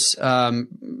soldiers,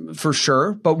 for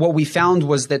sure. But what we found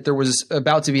was that there was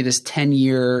about to be this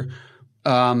 10-year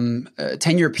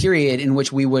period in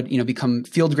which we would, become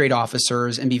field grade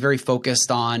officers and be very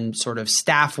focused on sort of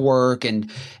staff work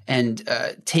and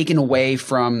taken away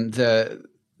from the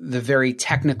very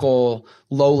technical,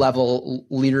 low level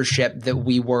leadership that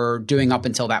we were doing up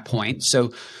until that point.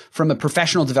 So from a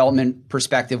professional development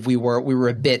perspective, we were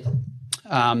a bit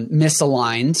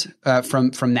misaligned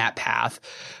from that path.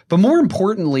 But more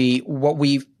importantly, what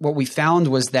we found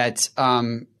was that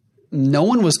no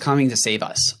one was coming to save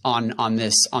us on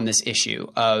this issue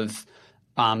of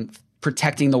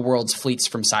protecting the world's fleets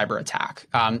from cyber attack.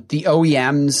 The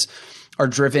OEMs are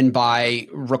driven by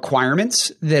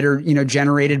requirements that are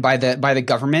generated by the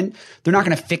government. They're not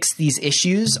going to fix these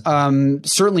issues,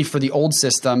 certainly for the old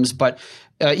systems, but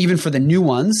even for the new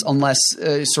ones, unless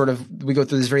we go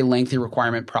through this very lengthy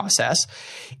requirement process.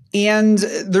 And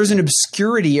there's an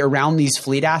obscurity around these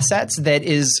fleet assets that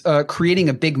is creating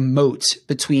a big moat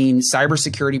between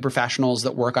cybersecurity professionals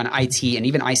that work on IT and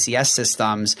even ICS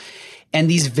systems and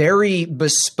these very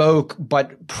bespoke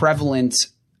but prevalent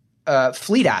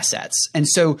fleet assets. And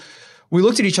so we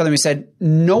looked at each other and we said,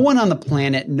 no one on the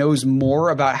planet knows more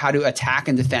about how to attack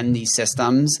and defend these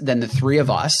systems than the three of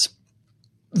us.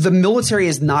 The military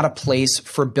is not a place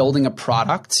for building a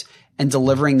product and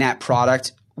delivering that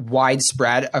product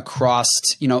widespread across,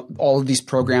 all of these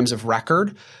programs of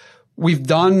record. We've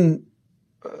done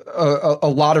a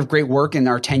lot of great work in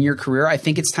our 10-year career. I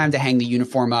think it's time to hang the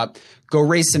uniform up, go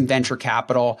raise some venture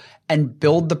capital, and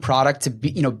build the product to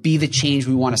be the change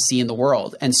we want to see in the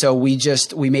world. And so we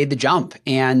made the jump,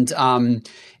 and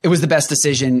it was the best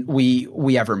decision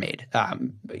we ever made.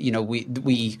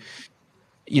 We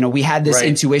had this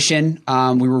intuition.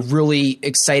 We were really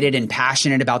excited and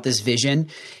passionate about this vision.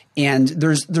 And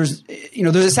there's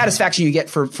a satisfaction you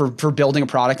get for building a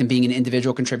product and being an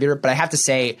individual contributor. But I have to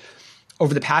say,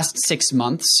 over the past 6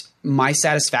 months, my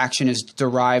satisfaction is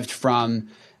derived from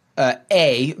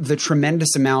the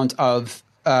tremendous amount of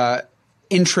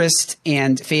interest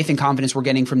and faith and confidence we're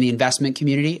getting from the investment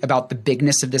community about the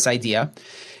bigness of this idea,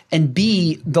 and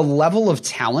B, the level of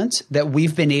talent that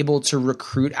we've been able to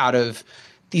recruit out of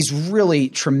these really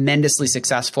tremendously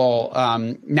successful,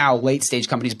 now late stage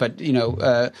companies, but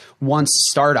once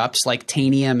startups like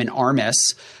Tanium and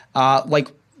Armis,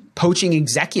 poaching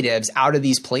executives out of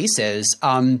these places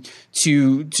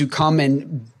to come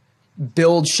and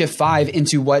build Shift5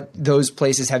 into what those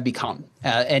places have become.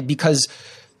 And because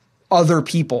other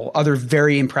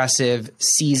very impressive,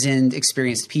 seasoned,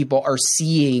 experienced people are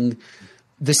seeing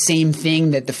the same thing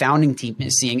that the founding team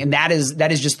is seeing. And that is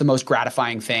just the most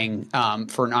gratifying thing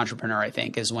for an entrepreneur, I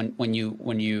think, is when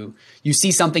you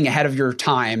see something ahead of your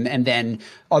time, and then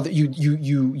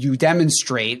you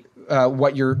demonstrate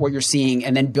what you're seeing,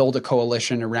 and then build a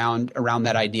coalition around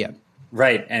that idea.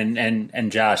 Right.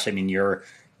 And Josh, I mean, it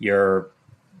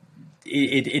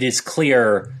is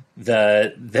clear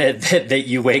that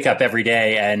you wake up every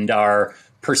day and are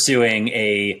pursuing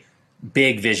a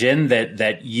big vision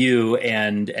that you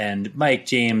and Mike,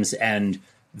 James, and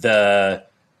the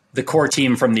core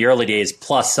team from the early days,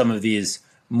 plus some of these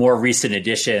more recent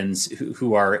additions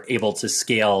who are able to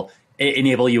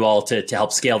enable you all to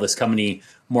help scale this company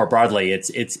more broadly.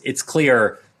 It's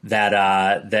clear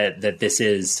that this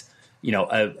is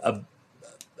a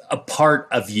part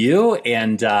of you,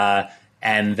 and that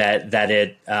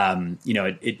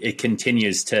it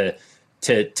continues to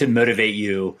motivate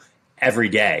you every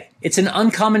day. It's an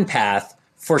uncommon path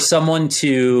for someone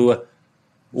to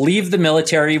leave the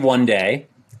military one day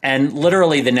and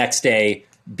literally the next day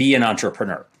be an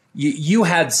entrepreneur. You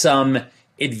had some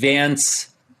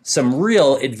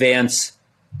real advance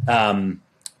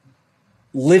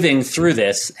living through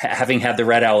this, having had the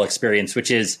Red Owl experience, which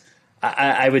is,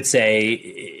 I would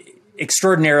say,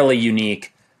 extraordinarily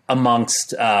unique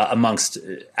amongst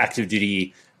active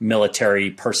duty military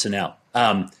personnel.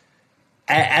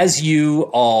 As you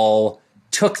all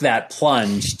took that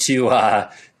plunge to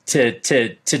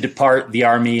depart the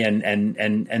Army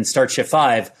and start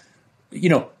Shift5,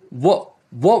 what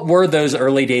were those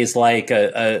early days like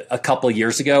a couple of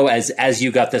years ago as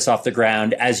you got this off the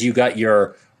ground, as you got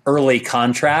your early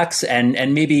contracts,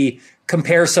 and maybe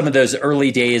compare some of those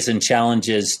early days and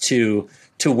challenges to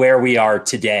where we are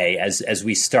today as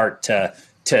we start to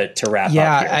wrap up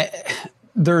here?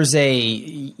 There's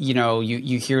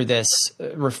you hear this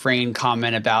refrain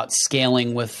comment about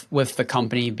scaling with the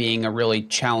company being a really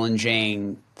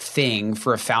challenging thing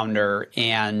for a founder,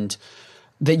 and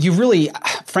that you really,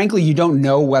 frankly, you don't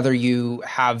know whether you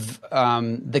have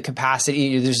the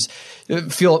capacity. There's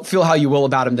feel how you will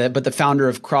about him, but the founder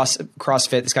of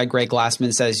CrossFit, this guy Greg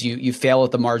Glassman, says you fail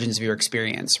at the margins of your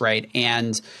experience, right?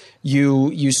 And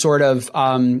you sort of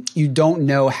you don't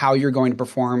know how you're going to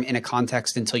perform in a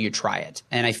context until you try it.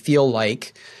 And I feel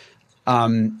like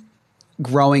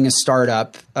growing a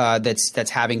startup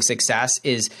that's having success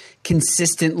is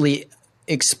consistently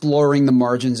exploring the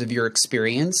margins of your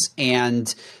experience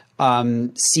and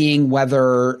seeing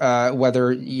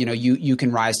whether you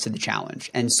can rise to the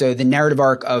challenge. And so the narrative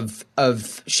arc of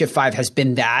Shift5 has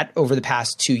been that over the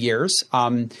past 2 years.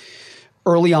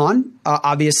 Early on,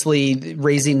 obviously,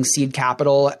 raising seed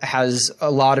capital has a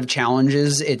lot of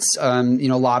challenges. It's a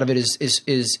lot of it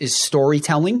is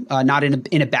storytelling, not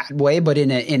in a bad way, but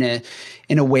in a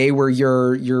way where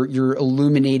you're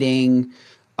illuminating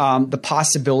the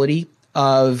possibility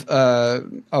of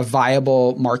a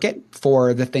viable market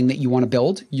for the thing that you want to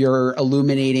build. You're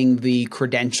illuminating the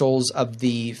credentials of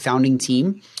the founding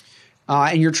team.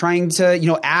 And you're trying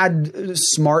to, add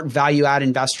smart value add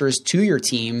investors to your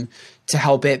team to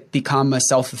help it become a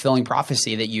self-fulfilling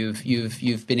prophecy that you've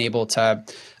been able to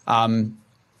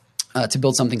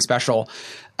build something special.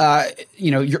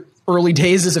 Your early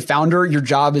days as a founder, your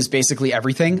job is basically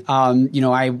everything.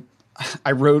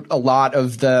 I wrote a lot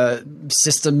of the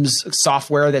systems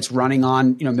software that's running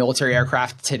on, military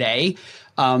aircraft today.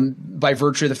 By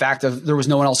virtue of the fact of there was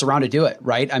no one else around to do it,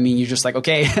 right? I mean, you're just like,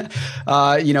 okay,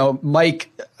 Mike,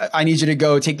 I need you to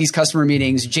go take these customer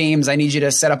meetings. James, I need you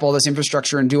to set up all this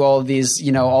infrastructure and do all of these,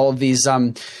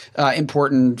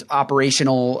 important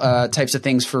operational types of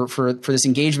things for this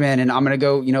engagement. And I'm going to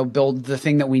go, build the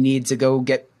thing that we need to go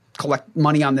collect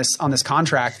money on this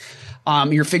contract.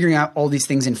 You're figuring out all these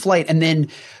things in flight, and then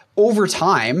over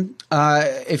time,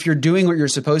 if you're doing what you're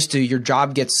supposed to, your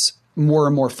job gets more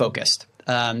and more focused.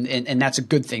 And that's a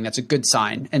good thing. That's a good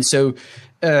sign. And so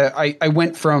I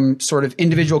went from sort of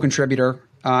individual contributor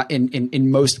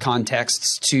in most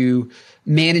contexts to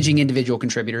managing individual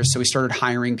contributors. So we started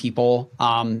hiring people.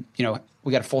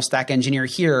 We got a full stack engineer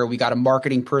here. We got a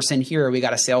marketing person here. We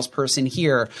got a salesperson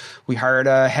here. We hired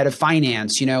a head of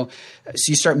finance. So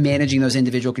you start managing those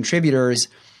individual contributors.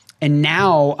 And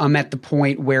now I'm at the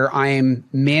point where I am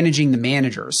managing the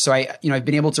managers. So I've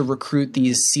been able to recruit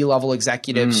these C-level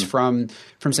executives from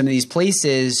some of these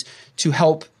places to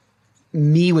help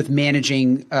me with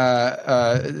managing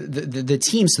the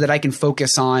team so that I can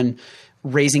focus on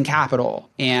raising capital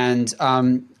and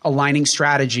aligning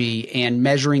strategy and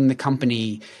measuring the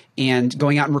company and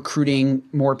going out and recruiting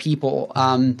more people.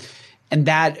 And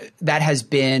that has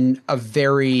been a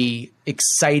very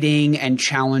exciting and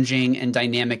challenging and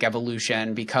dynamic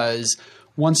evolution, because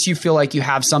once you feel like you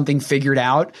have something figured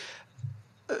out,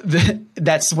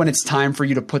 that's when it's time for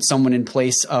you to put someone in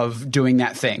place of doing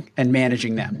that thing and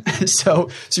managing them. So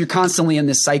you're constantly in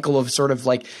this cycle of sort of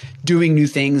like doing new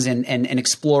things and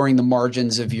exploring the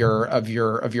margins of your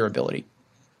ability.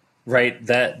 Right.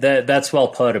 That's well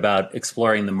put about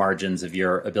exploring the margins of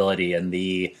your ability, and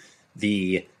the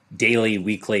daily,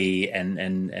 weekly,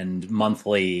 and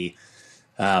monthly.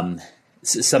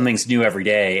 Something's new every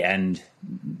day, and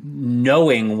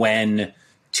knowing when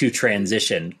to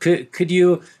transition. Could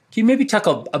you maybe talk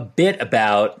a bit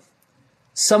about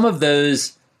some of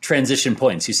those transition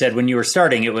points? You said when you were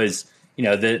starting, it was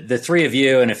the three of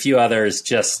you and a few others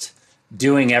just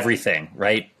doing everything,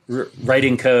 right?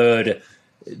 Writing code,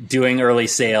 doing early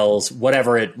sales,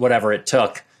 whatever it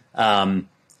took.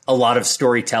 A lot of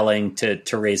storytelling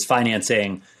to raise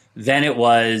financing. Then it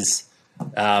was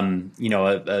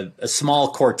a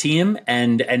small core team,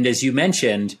 and as you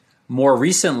mentioned, more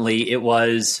recently it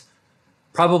was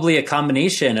probably a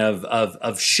combination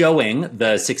of showing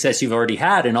the success you've already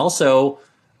had, and also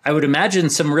I would imagine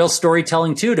some real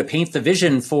storytelling too, to paint the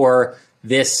vision for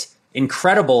this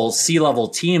incredible C-level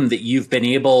team that you've been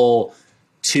able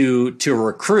to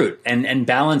recruit, and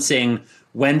balancing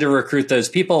when to recruit those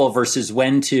people versus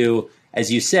when to, as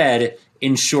you said,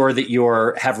 ensure that you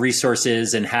have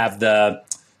resources and have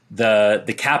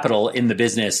the capital in the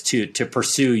business to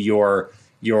pursue your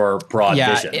broad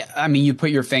vision. I mean, you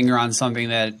put your finger on something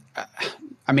that,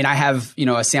 I have,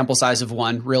 a sample size of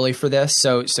one really for this.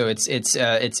 So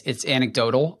it's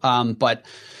anecdotal. But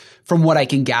from what I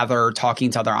can gather,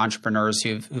 talking to other entrepreneurs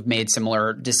who've made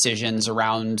similar decisions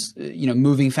around,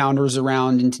 moving founders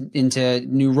around into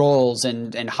new roles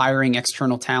and hiring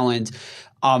external talent,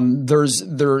 there's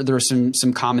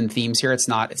some common themes here. It's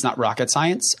not rocket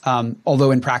science.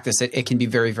 Although in practice it can be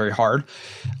very, very hard.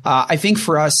 I think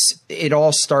for us, it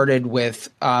all started with,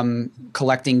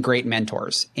 collecting great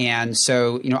mentors. And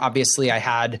so, obviously I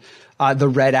had, the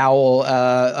Red Owl,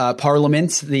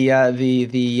 Parliament, the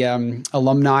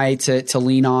alumni to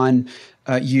lean on,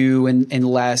 you and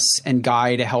Les and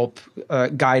Guy to help,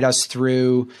 guide us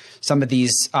through some of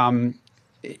these, some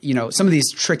of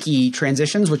these tricky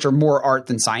transitions, which are more art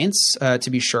than science, to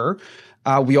be sure.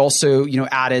 We also,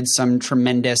 added some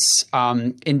tremendous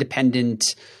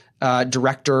independent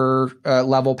director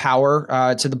level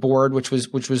power to the board, which was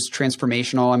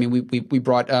transformational. I mean, we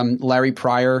brought Larry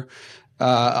Pryor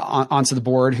onto the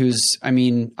board, who's,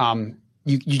 you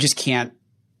just can't.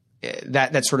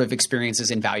 That sort of experience is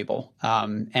invaluable,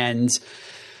 and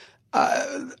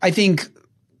I think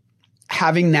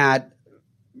having that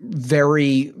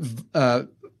very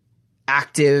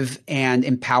active and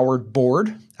empowered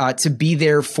board to be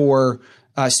there for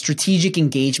strategic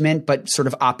engagement, but sort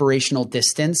of operational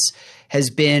distance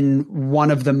has been one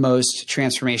of the most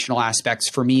transformational aspects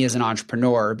for me as an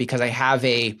entrepreneur, because I have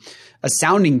a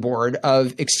sounding board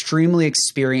of extremely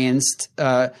experienced,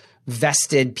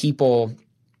 vested people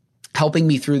helping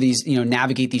me through these,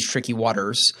 navigate these tricky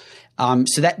waters.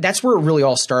 So that's where it really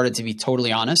all started, to be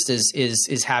totally honest,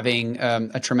 is having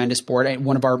a tremendous board.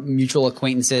 One of our mutual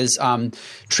acquaintances,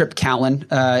 Trip Callan,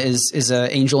 is an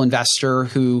angel investor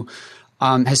who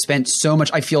has spent so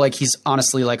much. I feel like he's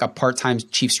honestly like a part-time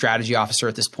chief strategy officer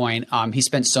at this point. He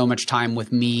spent so much time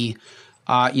with me,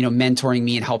 mentoring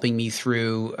me and helping me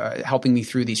through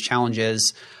these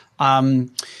challenges. And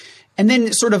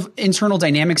then sort of internal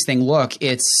dynamics thing. Look,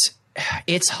 it's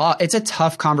a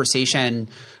tough conversation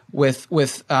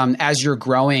with as you're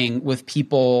growing with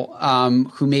people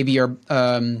who maybe are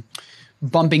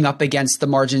bumping up against the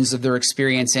margins of their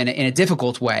experience in a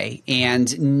difficult way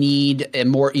and need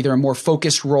either a more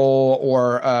focused role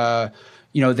or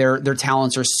their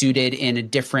talents are suited in a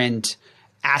different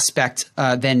aspect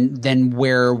than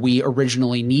where we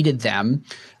originally needed them.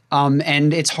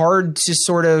 And it's hard to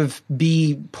sort of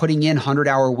be putting in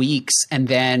 100-hour weeks and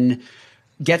then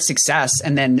get success.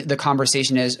 And then the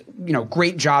conversation is,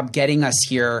 great job getting us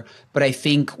here, but I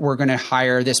think we're going to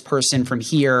hire this person from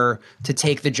here to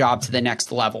take the job to the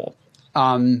next level.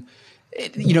 At an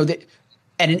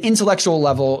intellectual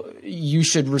level, you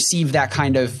should receive that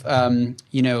kind of, that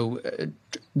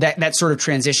sort of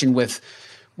transition with,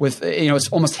 it's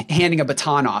almost handing a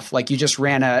baton off. Like you just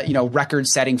ran a, record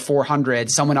setting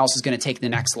 400, someone else is going to take the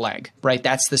next leg, right?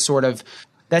 That's the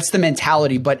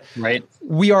mentality, but right.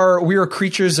 We are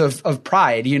creatures of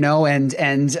pride,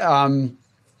 and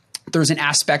there's an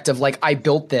aspect of like, I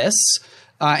built this,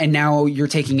 and now you're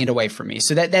taking it away from me.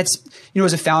 So that's,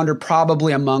 as a founder,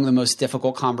 probably among the most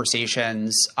difficult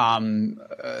conversations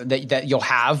that you'll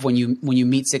have when you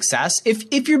meet success.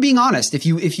 If you're being honest,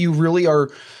 if you really are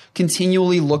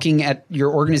continually looking at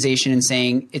your organization and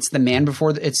saying it's the man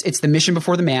before it's the mission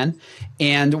before the man,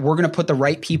 and we're going to put the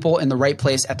right people in the right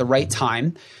place at the right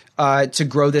time to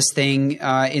grow this thing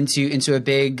into a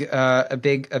big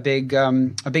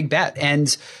bet.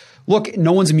 And look,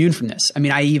 no one's immune from this. I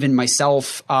mean, I even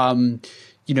myself, we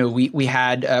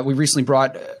recently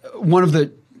brought one of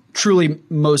the truly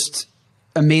most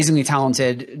amazingly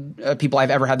talented people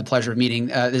I've ever had the pleasure of meeting.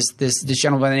 This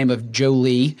gentleman by the name of Joe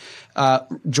Lee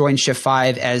joined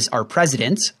Shift5 as our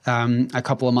president a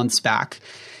couple of months back,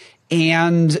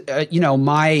 and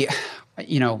I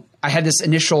had this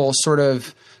initial sort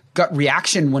of gut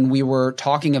reaction when we were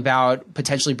talking about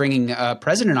potentially bringing a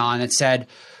president on that said,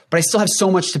 but I still have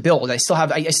so much to build. I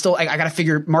got to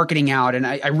figure marketing out, and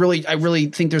I really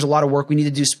think there's a lot of work we need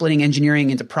to do splitting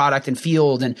engineering into product and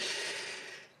field. And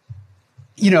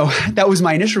that was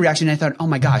my initial reaction. I thought, oh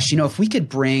my gosh, if we could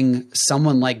bring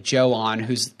someone like Joe on,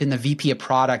 who's been the VP of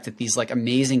product at these like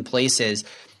amazing places,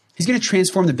 he's going to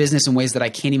transform the business in ways that I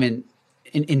can't even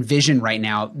envision right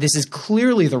now. This is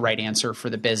clearly the right answer for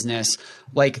the business.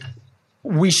 Like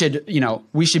we should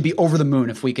be over the moon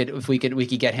if we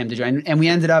could get him to join. And we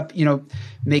ended up,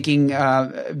 being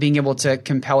able to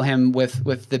compel him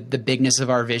with the bigness of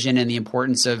our vision and the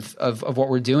importance of what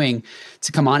we're doing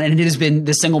to come on. And it has been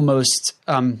the single most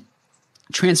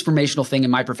transformational thing in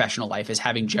my professional life is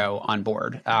having Joe on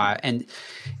board. And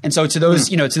so to those,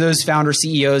 to those founder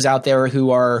CEOs out there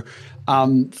who are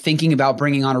thinking about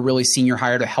bringing on a really senior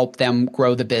hire to help them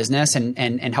grow the business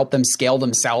and help them scale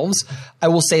themselves, I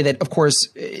will say that, of course,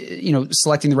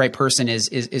 selecting the right person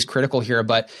is critical here,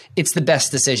 but it's the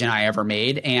best decision I ever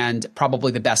made and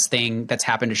probably the best thing that's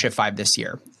happened to Shift5 this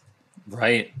year.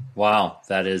 Right. Wow.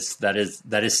 That is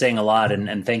saying a lot.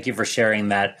 And thank you for sharing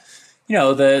that.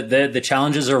 The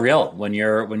challenges are real when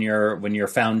you're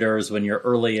founders, when you're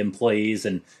early employees,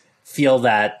 and feel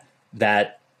that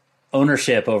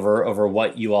ownership over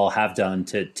what you all have done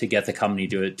to get the company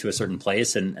to a certain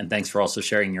place. And thanks for also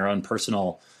sharing your own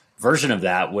personal version of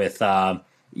that with,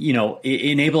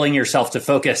 enabling yourself to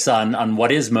focus on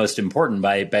what is most important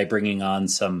by bringing on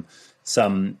some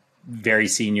very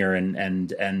senior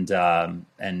and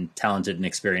talented and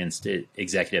experienced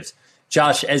executives.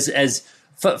 Josh, as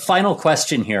final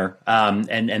question here,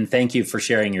 and thank you for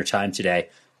sharing your time today.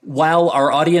 While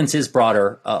our audience is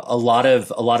broader, a lot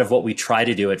of what we try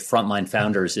to do at Frontline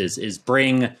Founders is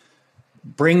bring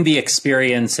the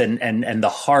experience and the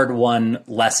hard-won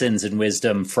lessons and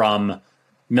wisdom from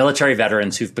military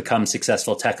veterans who've become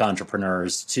successful tech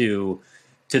entrepreneurs to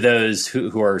those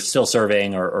who are still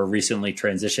serving or recently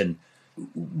transitioned.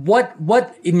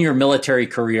 What in your military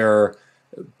career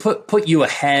put you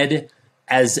ahead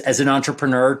as an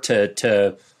entrepreneur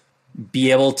to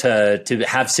be able to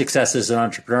have success as an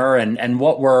entrepreneur, and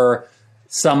what were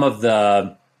some of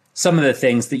the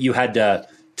things that you had to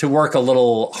work a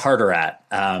little harder at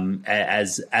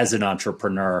as an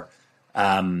entrepreneur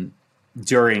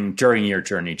during your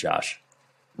journey, Josh?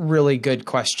 Really good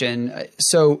question.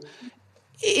 So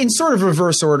in sort of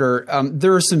reverse order,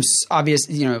 there are some obvious,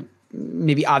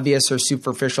 maybe obvious or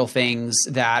superficial things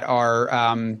that are,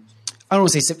 I don't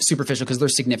want to say superficial because they're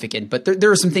significant, but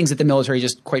there are some things that the military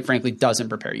just quite frankly doesn't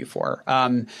prepare you for.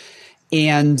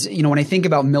 And, when I think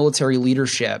about military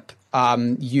leadership,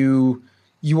 you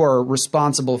are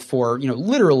responsible for,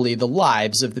 literally the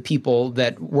lives of the people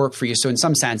that work for you. So in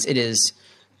some sense, it is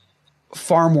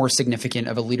far more significant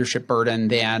of a leadership burden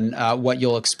than what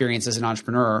you'll experience as an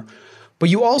entrepreneur. But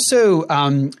you also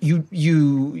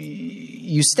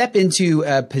you step into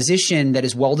a position that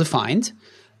is well defined,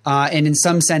 and in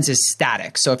some sense is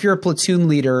static. So if you're a platoon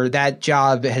leader, that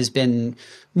job has been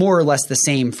more or less the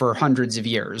same for hundreds of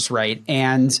years, right?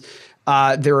 And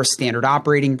there are standard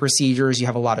operating procedures. You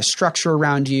have a lot of structure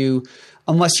around you.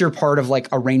 Unless you're part of like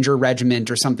a Ranger regiment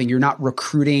or something, you're not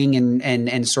recruiting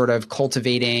and sort of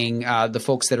cultivating the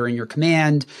folks that are in your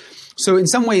command. So in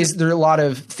some ways, there are a lot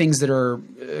of things that are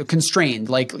constrained,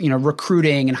 like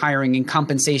recruiting and hiring and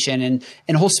compensation and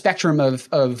a whole spectrum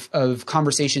of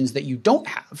conversations that you don't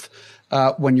have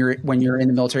when you're in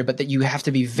the military, but that you have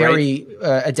to be very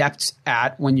adept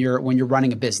at when you're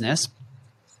running a business.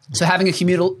 So having a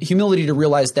humility to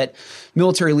realize that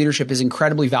military leadership is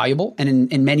incredibly valuable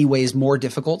and in many ways more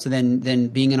difficult than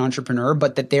being an entrepreneur,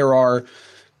 but that there are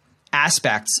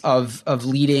aspects of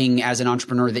leading as an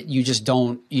entrepreneur that you just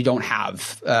don't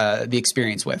have the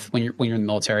experience with when you're in the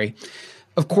military.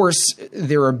 Of course,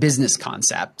 there are business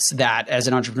concepts that as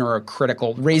an entrepreneur are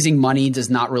critical. Raising money does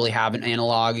not really have an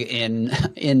analog in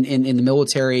the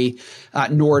military,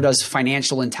 nor does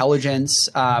financial intelligence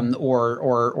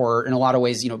or in a lot of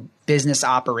ways, business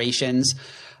operations.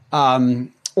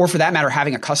 Or for that matter,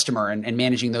 having a customer and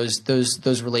managing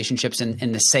those relationships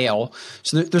in the sale.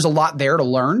 So there's a lot there to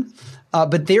learn,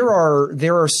 but there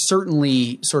are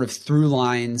certainly sort of through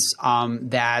lines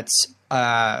that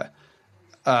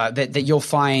you'll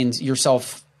find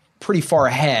yourself pretty far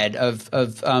ahead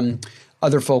of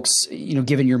other folks,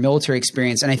 given your military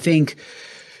experience. And I think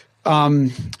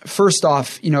first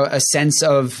off, a sense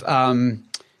of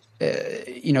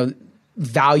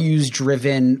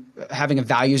having a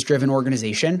values-driven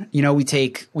organization. We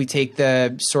take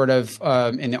the sort of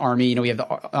in the Army, we have the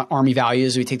Army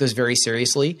values. We take those very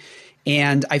seriously.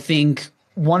 And I think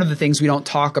one of the things we don't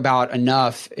talk about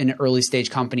enough in an early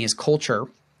stage company is culture,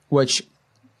 which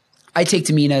I take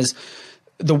to mean as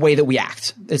the way that we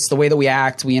act. It's the way that we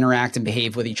act, we interact and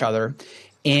behave with each other.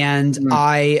 And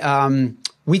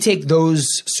we take those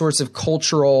sorts of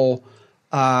cultural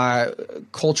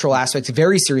aspects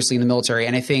very seriously in the military.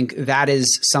 And I think that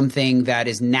is something that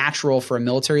is natural for a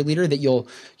military leader that you'll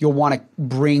want to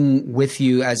bring with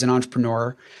you as an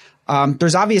entrepreneur.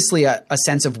 There's obviously a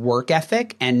sense of work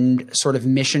ethic and sort of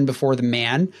mission before the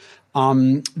man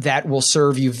that will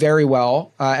serve you very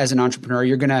well as an entrepreneur.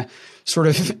 You're going to sort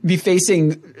of be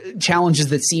facing challenges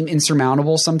that seem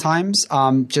insurmountable sometimes,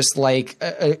 just like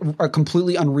a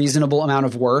completely unreasonable amount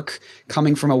of work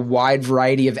coming from a wide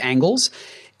variety of angles.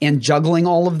 And juggling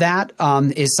all of that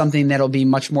is something that'll be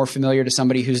much more familiar to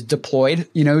somebody who's deployed,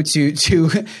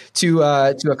 to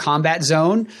a combat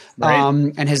zone,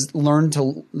 and has learned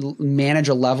to manage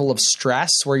a level of stress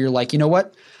where you're like,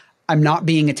 what? I'm not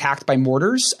being attacked by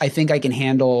mortars. I think I can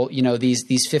handle,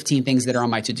 these 15 things that are on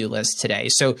my to-do list today.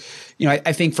 So,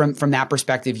 I think from that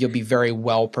perspective, you'll be very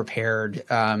well prepared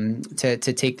to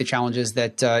take the challenges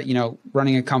that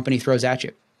running a company throws at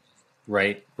you.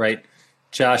 Right.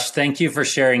 Josh, thank you for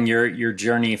sharing your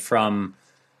journey from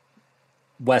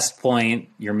West Point,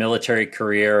 your military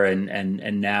career,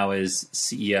 and now as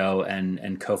CEO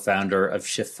and co-founder of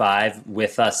Shift5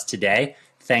 with us today.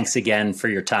 Thanks again for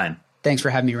your time. Thanks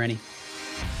for having me, Rennie.